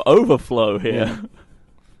 Got some overflow here.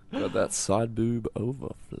 Got that side boob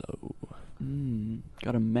overflow.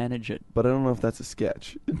 Got to manage it. But I don't know if that's a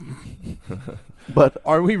sketch. But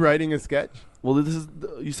Are we writing a sketch? well, this is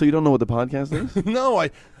so you don't know what the podcast is. No, I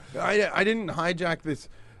didn't hijack this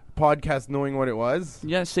podcast knowing what it was.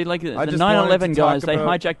 Yeah, see, like the I just 9/11 wanted to guys, talk they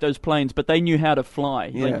about- hijacked those planes, but they knew how to fly.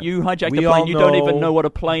 Yeah. Like, you hijack We the plane, all you don't even know- know what a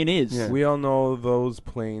plane is. Yeah. We all know those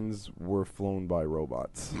planes were flown by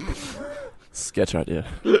robots. Sketch idea.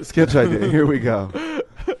 Sketch idea. Here we go.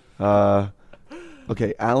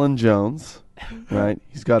 Okay, Alan Jones, right?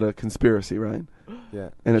 He's got a conspiracy, right? Yeah.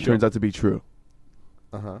 And it Sure. turns out to be true.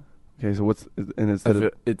 Uh-huh. Okay, so instead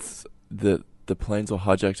of It's the planes were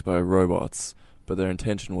hijacked by robots, but their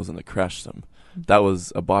intention wasn't to crash them. That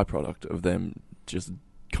was a byproduct of them just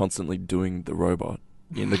constantly doing the robot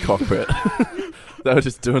in the cockpit. They were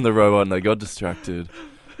just doing the robot and they got distracted.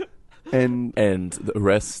 and The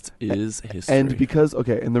rest is history. And because,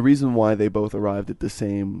 and the reason why they both arrived at the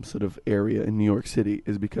same sort of area in New York City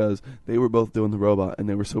is because they were both doing the robot and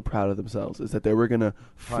they were so proud of themselves, is that they were going to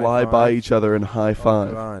fly High by five. each other and high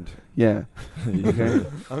five. God. Yeah. Okay.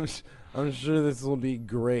 I'm sure this will be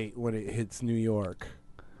great when it hits New York.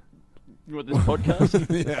 What, this podcast?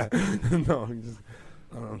 Yeah.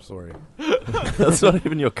 No, I'm sorry. That's not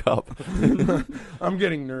even your cup. I'm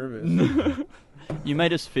getting nervous. You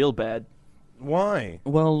made us feel bad. Why?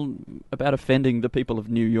 Well, about offending the people of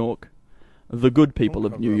New York. The good people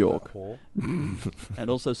Don't of New cover up York. that hole. And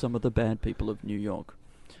also some of the bad people of New York.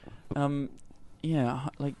 Yeah,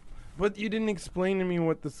 like... But you didn't explain to me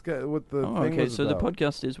what the thing okay, was so about. the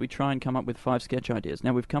podcast is we try and come up with 5 sketch ideas.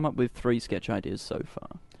 Now, we've come up with 3 sketch ideas so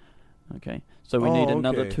far. Okay, so we need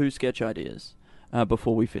another okay. 2 sketch ideas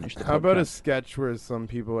before we finish the podcast. How about a sketch where some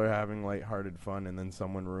people are having lighthearted fun and then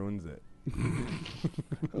someone ruins it?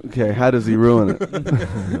 Okay, how does he ruin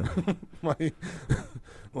it?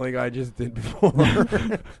 like I just did before.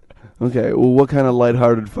 Okay, well, what kind of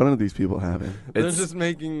lighthearted fun are these people having? They're just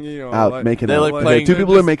making, making they're out. like playing. Two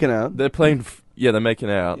people are making out. They're playing. They're making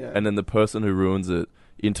out, and then the person who ruins it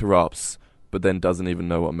interrupts, but then doesn't even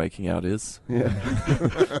know what making out is. Yeah.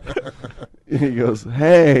 He goes,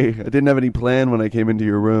 "Hey, I didn't have any plan when I came into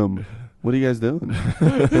your room. What are you guys doing?"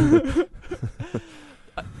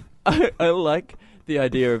 I like the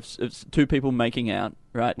idea of two people making out,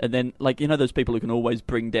 right? And then, those people who can always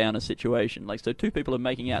bring down a situation. So two people are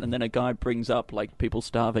making out, and then a guy brings up, people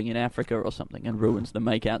starving in Africa or something and ruins the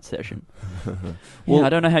make-out session. Well, I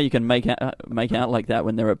don't know how you can make out like that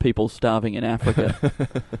when there are people starving in Africa.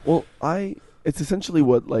 Well, it's essentially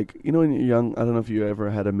what, when you're young, I don't know if you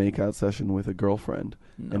ever had a make-out session with a girlfriend.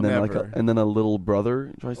 No. And then Never. and then a little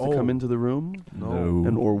brother tries to come into the room? No.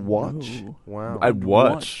 Or watch? No. Wow. I'd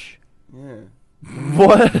watch. Yeah.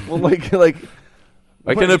 What? Well, I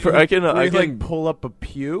can pull up a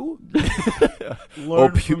pew,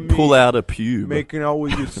 or pull out a pube. Making out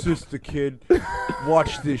with your sister, kid.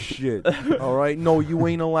 Watch this shit. All right? No, you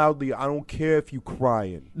ain't allowed to. I don't care if you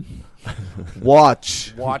crying.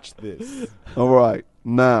 watch. Watch this. All right,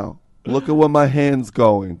 now look at where my hand's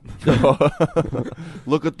going.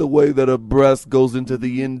 Look at the way that a breast goes into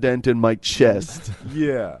the indent in my chest.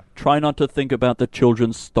 Yeah. Try not to think about the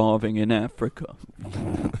children starving in Africa.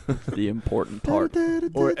 The important part.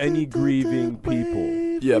 Or any grieving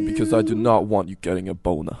people. Yeah, because I do not want you getting a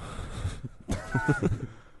boner.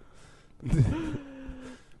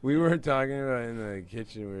 We were talking about in the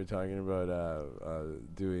kitchen. We were talking about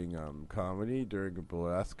doing comedy during a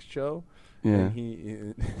burlesque show. Yeah. And he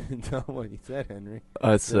tell him what he said, Henry.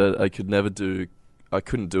 I said I couldn't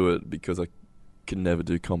do it because I could never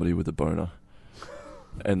do comedy with a boner.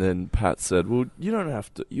 And then Pat said, "Well, you don't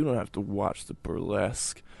have to watch the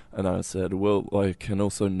burlesque." And I said, "Well, I can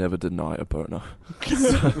also never deny a boner."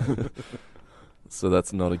 So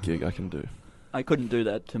that's not a gig I can do. I couldn't do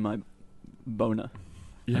that to my boner.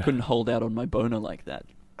 Yeah. I couldn't hold out on my boner like that.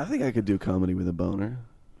 I think I could do comedy with a boner.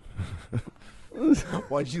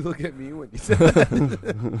 Why'd you look at me when you said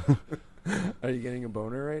that? Are you getting a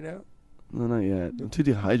boner right now? No, not yet. I'm too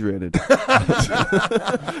dehydrated.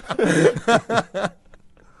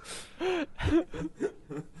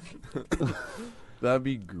 That'd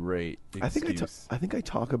be great. I think I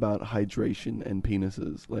talk about hydration and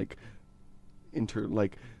penises like a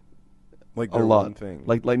they're lot. one thing.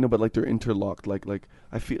 Like they're interlocked.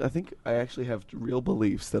 I think I actually have real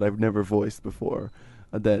beliefs that I've never voiced before.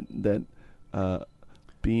 That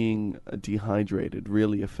being dehydrated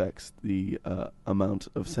really affects the amount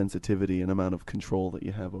of sensitivity and amount of control that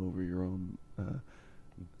you have over your own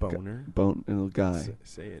boner. Guy.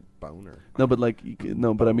 Say it, boner. No,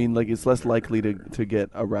 but I mean, it's less likely to get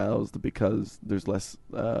aroused because there's less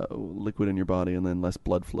liquid in your body and then less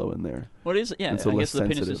blood flow in there. What is it? Yeah, so I guess the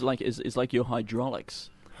penis sensitive. is like your hydraulics.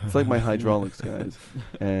 It's like my hydraulics, guys,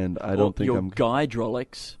 and I don't think your I'm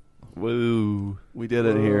guydrolics. Woo! We did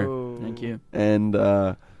it here. Thank you. And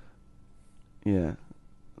yeah,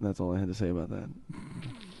 that's all I had to say about that.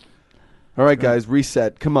 All right, guys,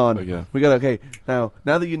 reset. Come on. Okay. We got now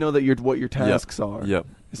that you know that what your tasks are. Yep.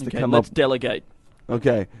 Is to Okay, come let's up. delegate.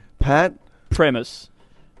 Okay, Pat. Premise.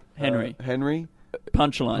 Henry. Henry.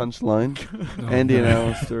 Punchline. Andy and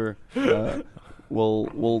Alistair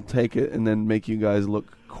will take it and then make you guys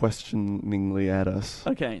look questioningly at us.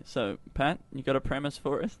 Okay, so Pat, you got a premise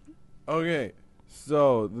for us? Okay,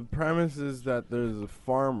 so the premise is that there's a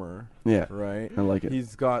farmer. Yeah. Right. I like it.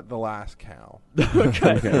 He's got the last cow.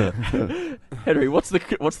 Okay. Henry, what's the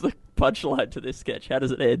punchline to this sketch? How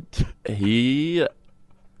does it end? He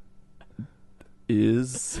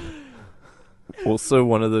is also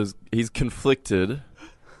one of those. He's conflicted.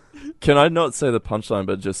 Can I not say the punchline,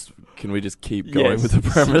 but can we just keep going with the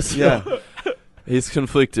premise? Yeah. He's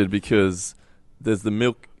conflicted because there's the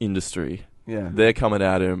milk industry. Yeah. They're coming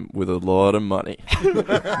at him with a lot of money.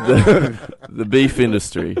 the beef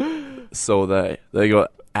industry, so they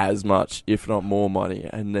got as much, if not more money.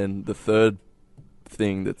 And then the third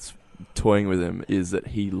thing that's toying with him is that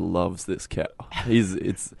he loves this cow. He's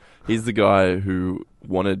the guy who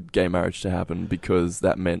wanted gay marriage to happen because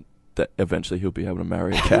that meant that eventually he'll be able to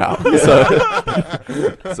marry a cow.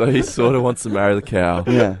 So he sort of wants to marry the cow.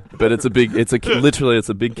 Yeah. But it's a big cash cow. Literally, it's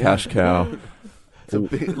a big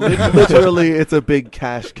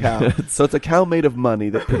cash cow. So it's a cow made of money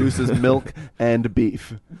that produces milk and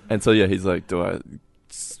beef. And so, yeah, he's like, do I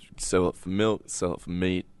sell it for milk, sell it for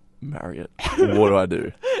meat, marry it? What do I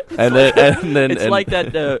do? And then It's like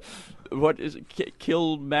that, what is it?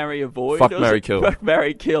 Kill, marry, avoid? Fuck, marry, kill. Fuck,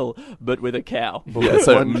 marry, kill, but with a cow. Yeah,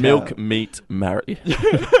 so One milk, cow. meat, marry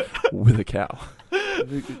with a cow.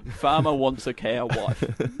 Farmer wants a cow wife.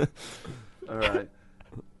 All right.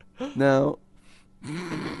 Now,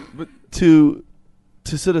 but to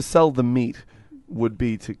sort of sell the meat would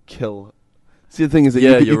be to kill. See, the thing is that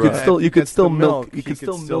you could still milk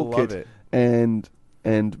it and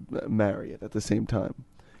marry it at the same time.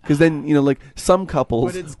 Because then, like, some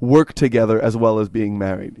couples work together as well as being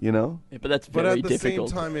married, Yeah, but that's very difficult. But at the same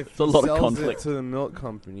time, if it's a lot of conflict. It to the milk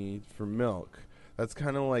company for milk, that's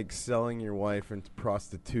kind of like selling your wife into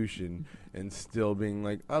prostitution and still being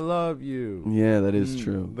like, I love you. Yeah, that is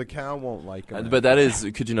true. The cow won't like him. But that is,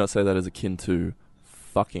 could you not say that is akin to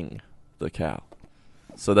fucking the cow?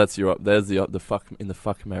 So there's the fuck in the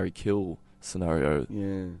fuck, marry, kill scenario.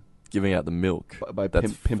 Yeah. Giving out the milk. By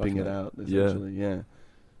pimping it out, essentially, yeah.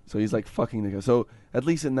 So he's like fucking the cow. So at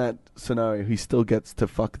least in that scenario, he still gets to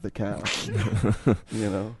fuck the cow,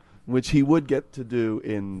 which he would get to do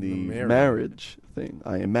in the marriage thing.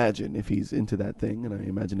 I imagine if he's into that thing, and I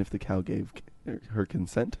imagine if the cow gave her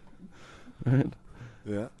consent, right?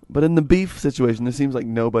 Yeah. But in the beef situation, it seems like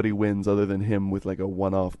nobody wins other than him with like a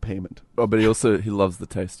one-off payment. Oh, but he loves the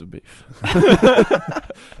taste of beef.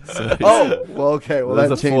 Okay. Well,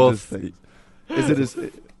 that changes things. Is it as?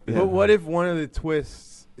 But what if one of the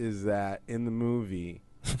twists is that in the movie?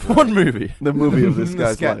 What movie? The movie of this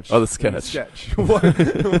guy's life. Oh, the sketch. The sketch. what?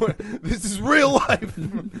 This is real life.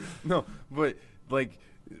 No, but like,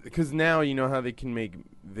 because now you know how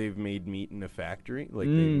they've made meat in a factory, like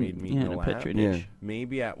they've made meat in a lab. Petri dish. Yeah.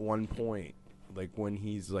 Maybe at one point, like when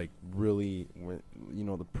he's like really,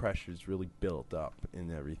 the pressure's really built up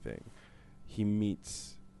and everything, he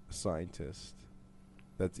meets a scientist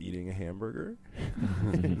that's eating a hamburger.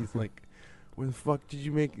 And he's like, where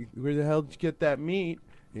the hell did you get that meat?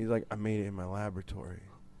 And he's like, I made it in my laboratory.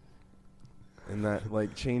 And that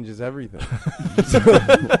like changes everything.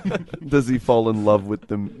 Does he fall in love with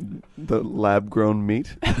the lab grown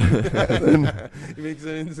meat? He makes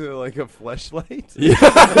it into like a fleshlight. Yeah.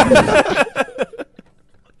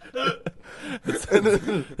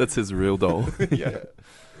 That's his real doll. Yeah.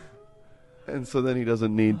 And so then he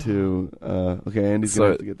doesn't need to. Okay, Andy's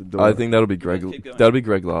gonna have to get the door. I think that'll be Greg. That'll be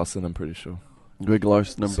Greg Larson. I'm pretty sure. Greg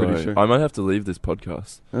Larson. I'm pretty sure. I might have to leave this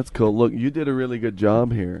podcast. That's cool. Look, you did a really good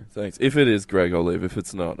job here. Thanks. If it is Greg, I'll leave. If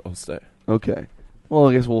it's not, I'll stay. Okay. Well,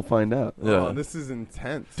 I guess we'll find out. Yeah. Oh, this is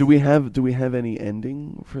intense. Do we have any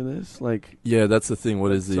ending for this? Like. Yeah, that's the thing.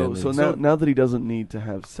 What is the ending? So now that he doesn't need to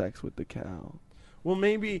have sex with the cow. Well,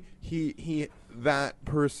 maybe he that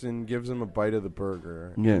person gives him a bite of the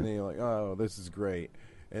burger. Yeah. And they're like, oh, this is great.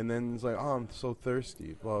 And then it's like, oh, I'm so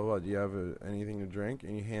thirsty. Blah, blah, blah. Do you have anything to drink?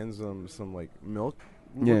 And he hands them some, like,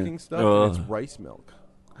 milk-looking stuff. And it's rice milk.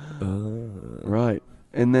 Right.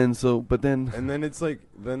 And then And then it's like,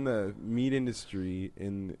 then the meat industry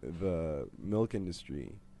in the milk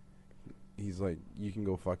industry, he's like, you can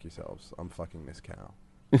go fuck yourselves. I'm fucking this cow.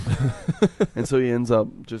 And so he ends up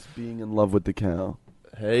just being in love with the cow.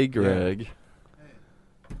 Hey, Greg. Yeah.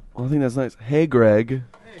 Well, I think that's nice. Hey, Greg.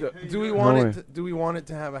 Do we want it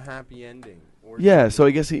to have a happy ending? Yeah, so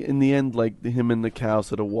I guess in the end, like him and the cow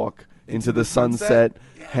sort of walk into the sunset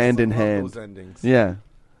hand in hand. Those endings. Yeah.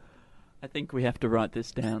 I think we have to write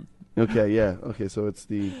this down. Okay, yeah. Okay, so it's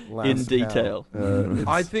the last in detail.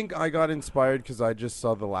 I think I got inspired because I just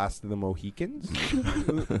saw The Last of the Mohicans.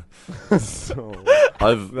 So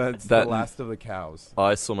that's The Last of the Cows.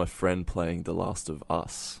 I saw my friend playing The Last of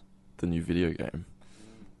Us, the new video game.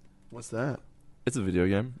 What's that? It's a video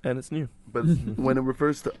game, and it's new. But when it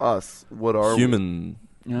refers to us, what are human?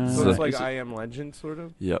 So it's like I Am Legend, sort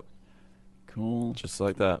of? Yep. Cool. Just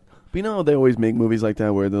like that. But you know, they always make movies like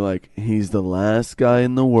that where they're like, he's the last guy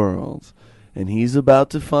in the world, and he's about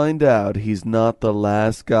to find out he's not the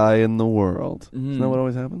last guy in the world. Isn't that what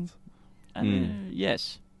always happens?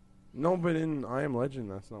 Yes. No, but in I Am Legend,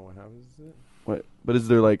 that's not what happens, is it? What? But is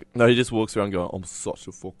there like... No, he just walks around going, I'm such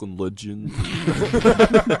a fucking legend.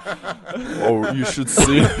 Oh, you should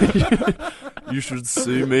see you should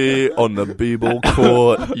see me on the b-ball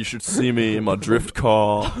court. You should see me in my drift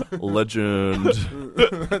car. Legend.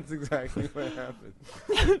 That's exactly what happened.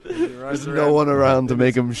 There's no one around to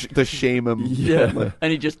make him to shame him. Yeah.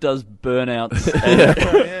 And he just does burnouts.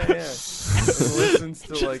 Yeah. Listens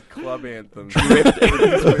to like club anthems.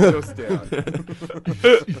 Windows down.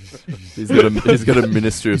 He's got a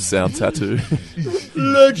Ministry of Sound tattoo.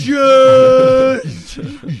 Legend.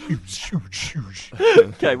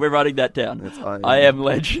 Okay, we're writing that down. I am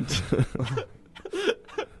Legend.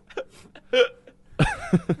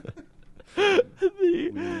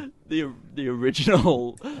 The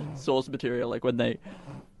original source material, like when they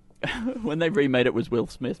remade it, was Will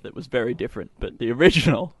Smith. It was very different, but the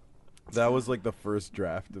original That was like the first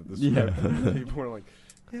draft of the Yeah. script. People were like,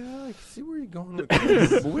 yeah, I can see where you're going with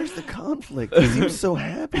this. Where's the conflict? He seems so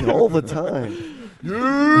happy all the time.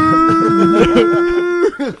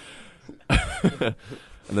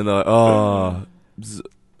 And then they're like, oh,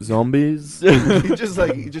 zombies? he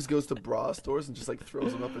just goes to bra stores and just like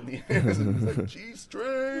throws them up in the air. And he's like,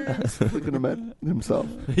 G-strings! Flicking them at himself.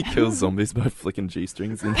 He kills zombies by flicking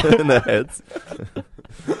G-strings in their heads.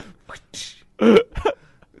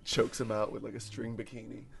 Chokes him out with like a string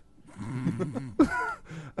bikini.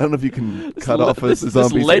 I don't know if you can cut off a zombie's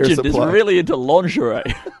this legend air supply. is really into lingerie.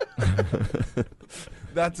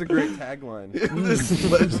 That's a great tagline. This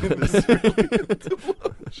legend is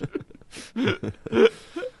really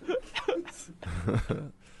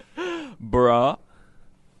Bruh.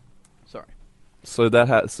 Sorry. So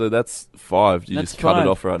that's 5. You That's just cut 5. it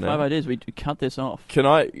off right now. 5 ideas. We cut this off. Can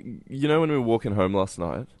I? You know when we were walking home last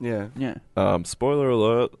night? Yeah. Yeah. Spoiler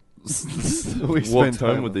alert. We Walked spent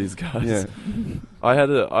home time with these guys. Yeah.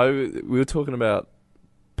 We were talking about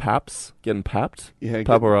paps, getting papped. Yeah.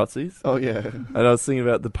 Paparazzis. Oh yeah. And I was thinking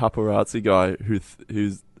about the paparazzi guy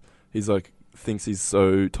he's like thinks he's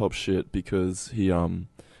so top shit because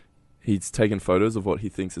he's taken photos of what he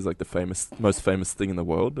thinks is like the most famous thing in the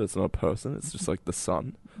world, but it's not a person, it's just like the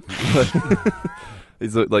sun.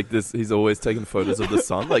 He's like this. He's always taking photos of the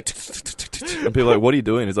sun, like, and people are like, "What are you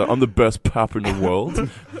doing?" He's like, "I'm the best pap in the world.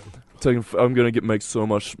 I'm gonna make so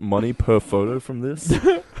much money per photo from this."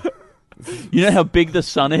 You know how big the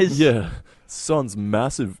sun is? Yeah, sun's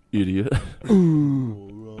massive, idiot.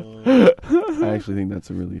 I actually think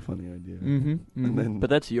that's a really funny idea. Mm-hmm. And then-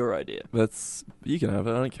 But that's your idea. You can have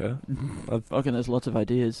it. I don't care. Fucking, there's lots of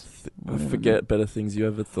ideas. I forget better things you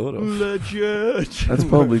ever thought of. Legend. That's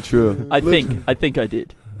probably true. I think I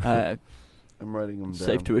did. I'm writing them down.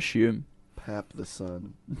 Safe to assume. Pap the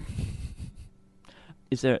sun.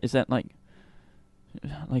 Is that like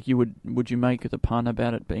you would you make the pun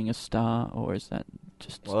about it being a star, or is that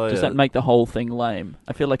just does that make the whole thing lame?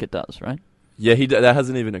 I feel like it does, right? Yeah, that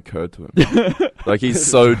hasn't even occurred to him. Like, he's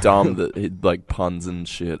so dumb that like puns and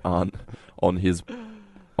shit aren't on his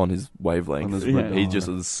wavelength. On his radar. He just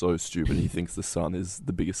is so stupid. He thinks the sun is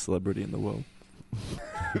the biggest celebrity in the world.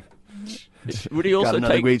 Would he Got also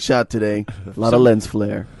another take great shot today. A lot of lens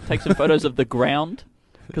flare. take some photos of the ground?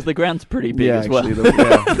 Because the ground's pretty big Yeah, as well. actually,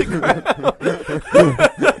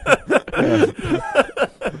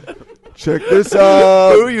 Check this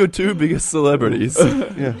out. Who are your 2 biggest celebrities?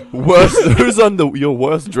 Yeah. Who's on your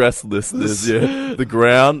worst dress list this year? The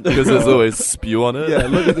ground, because there's always spew on it. Yeah,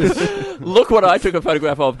 look at this. Look what I took a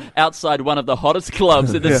photograph of outside one of the hottest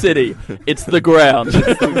clubs in the city. It's the ground.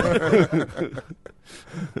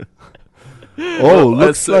 Oh,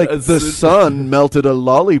 looks like as the soon- sun melted a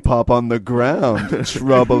lollipop on the ground.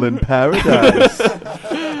 Trouble in paradise.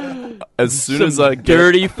 As soon Some as I get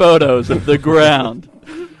dirty photos of the ground.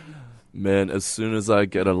 Man, as soon as I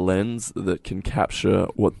get a lens that can capture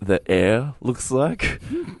what the air looks like,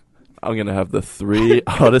 I'm going to have the 3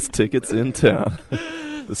 hottest tickets in town.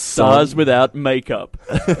 The Stars sun. without makeup.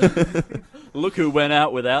 Look who went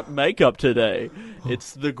out without makeup today.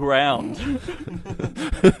 It's the ground.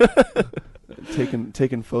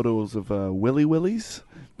 Taking photos of Willy Willies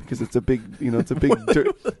because it's a big, it's a big,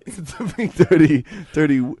 it's a big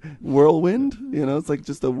dirty whirlwind. It's like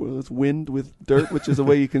just it's wind with dirt, which is a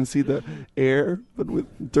way you can see the air, but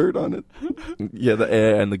with dirt on it. Yeah, the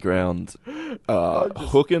air and the ground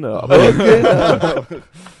hooking up.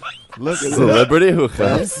 Look at Celebrity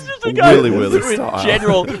hookers. The guy Willy Willy who in style.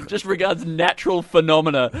 general just regards natural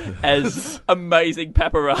phenomena as amazing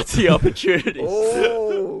paparazzi opportunities.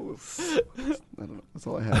 Oh, I don't know. That's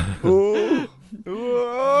all I have.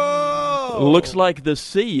 Looks like the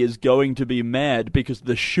sea is going to be mad because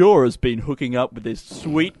the shore has been hooking up with this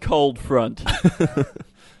sweet cold front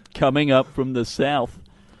coming up from the south.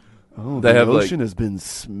 Oh, They the have, ocean has been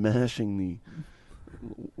smashing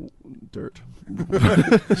the dirt.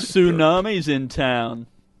 Tsunamis in town.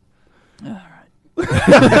 All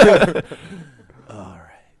right.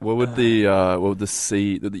 What would the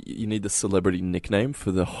sea? You need the celebrity nickname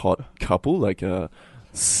for the hot couple, like a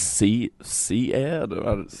sea air.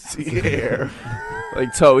 Sea air.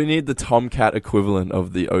 Like, so we need the Tomcat equivalent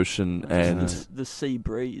of the ocean and The sea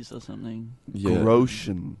breeze or something. yeah.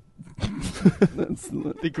 Groshen. That's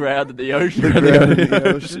The ground and the ocean. the ground in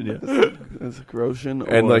the ocean. Yes. That's Groshen.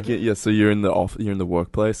 And or- like so you're in the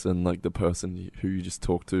workplace, and like the person who you just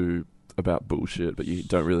talk to about bullshit, but you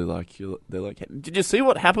don't really like. They're like, "Did you see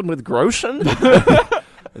what happened with Groshen?"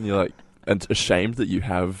 And you're like, and ashamed that you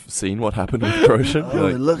have seen what happened with Grosjean. Oh,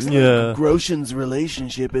 it looks like Grosjean's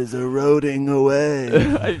relationship is eroding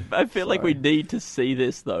away. I feel like we need to see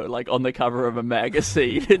this, though, like on the cover of a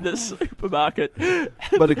magazine in the supermarket.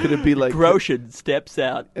 But it could be like... Grosjean steps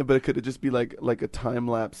out. But could it just be like a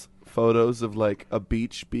time-lapse photos of like a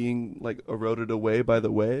beach being like eroded away by the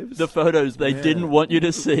waves? The photos they didn't want you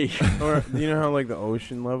to see. Or you know how like the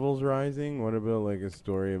ocean level's rising? What about like a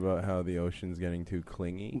story about how the ocean's getting too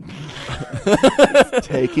clingy?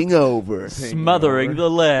 Taking over. Smothering the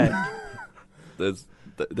land.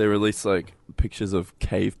 They release like pictures of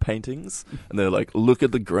cave paintings and they're like, look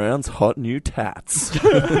at the ground's hot new tats.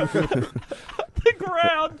 The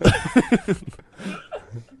ground.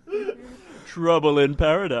 Trouble in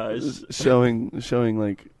paradise. Showing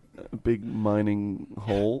like big mining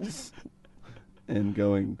holes and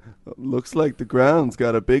going, looks like the ground's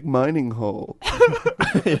got a big mining hole.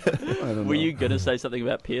 I don't know. Were you going to say something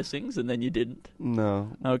about piercings and then you didn't?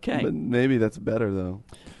 No. Okay. But maybe that's better though.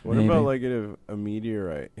 What about like if a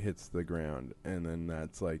meteorite hits the ground and then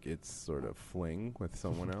that's like its sort of fling with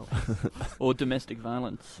someone else? Or domestic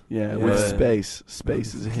violence. Yeah, with space.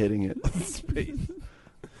 Space is hitting it. Space.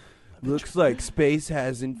 Looks like space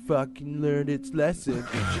hasn't fucking learned its lesson.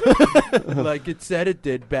 Like it said it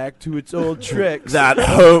did, back to its old tricks. That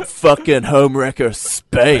fucking homewrecker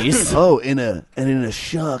space. Oh, in a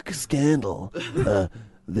shock scandal,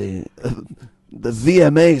 the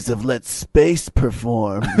VMAs have let space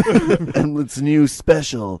perform and its new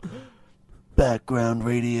special background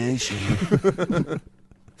radiation.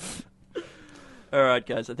 All right,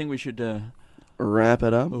 guys, I think we should wrap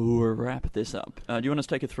it up. Wrap this up. Do you want to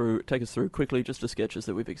take us through quickly just the sketches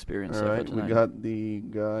that we've experienced so far tonight? We got the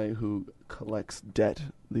guy who collects debt,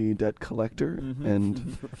 the debt collector,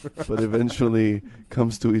 but eventually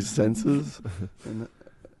comes to his senses. And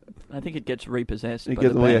I think it gets repossessed.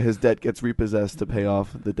 His debt gets repossessed to pay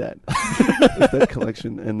off the debt. His debt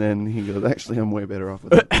collection, and then he goes, actually, I'm way better off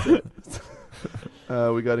with that.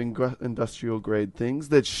 We got industrial grade things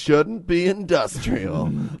that shouldn't be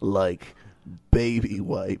industrial, like baby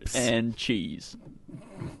wipes and cheese.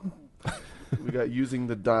 We got using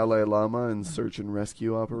the Dalai Lama in search and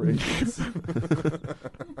rescue operations.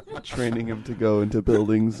 Training him to go into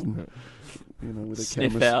buildings and, with a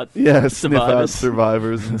sniff camera. Out sniff out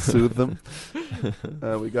survivors and soothe them.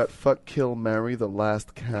 We got fuck, kill, marry, the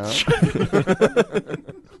last cow.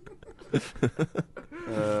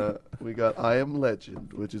 We got I Am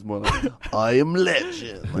Legend, which is more like I Am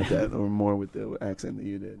Legend, like that, or more with the accent that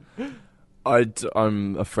you did.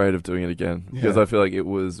 I'm afraid of doing it again because I feel like it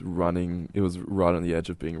was right on the edge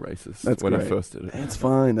of being racist. That's when great. I first did it. It's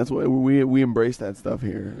fine. That's why we embrace that stuff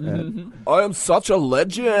here. I am such a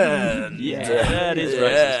legend. Yeah, that is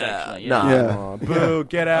racist actually. Nah. Boo,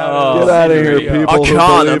 get out get out of here, people. I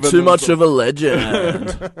can't. I'm too much of a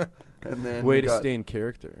legend. And then way to stay in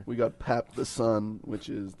character. We got Pap the Sun, which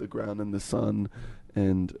is the ground and the sun,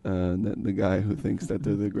 and the guy who thinks that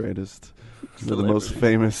they're the greatest, they're the most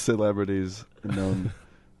famous celebrities known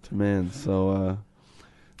to man. So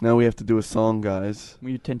now we have to do a song, guys.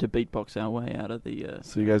 We tend to beatbox our way out of the.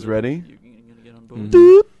 So you guys ready? You're gonna get on board.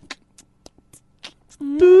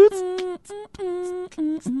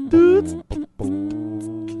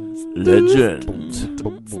 Legend.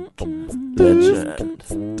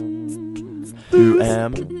 Who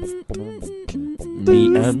am?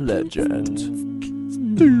 Me am legend.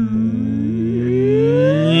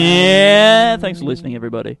 Yeah, thanks for listening,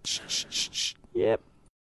 everybody. Yep.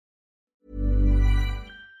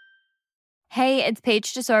 Hey, it's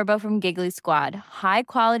Paige DeSorbo from Giggly Squad. High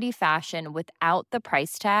quality fashion without the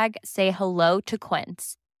price tag. Say hello to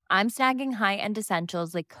Quince. I'm snagging high-end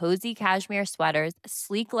essentials like cozy cashmere sweaters,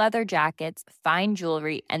 sleek leather jackets, fine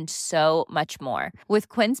jewelry, and so much more. With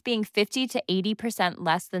Quince being 50 to 80%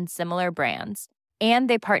 less than similar brands. And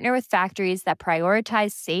they partner with factories that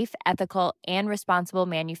prioritize safe, ethical, and responsible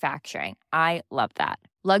manufacturing. I love that.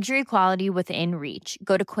 Luxury quality within reach.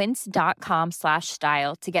 Go to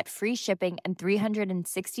quince.com/style to get free shipping and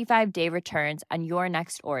 365-day returns on your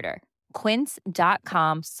next order.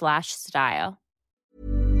 Quince.com/style.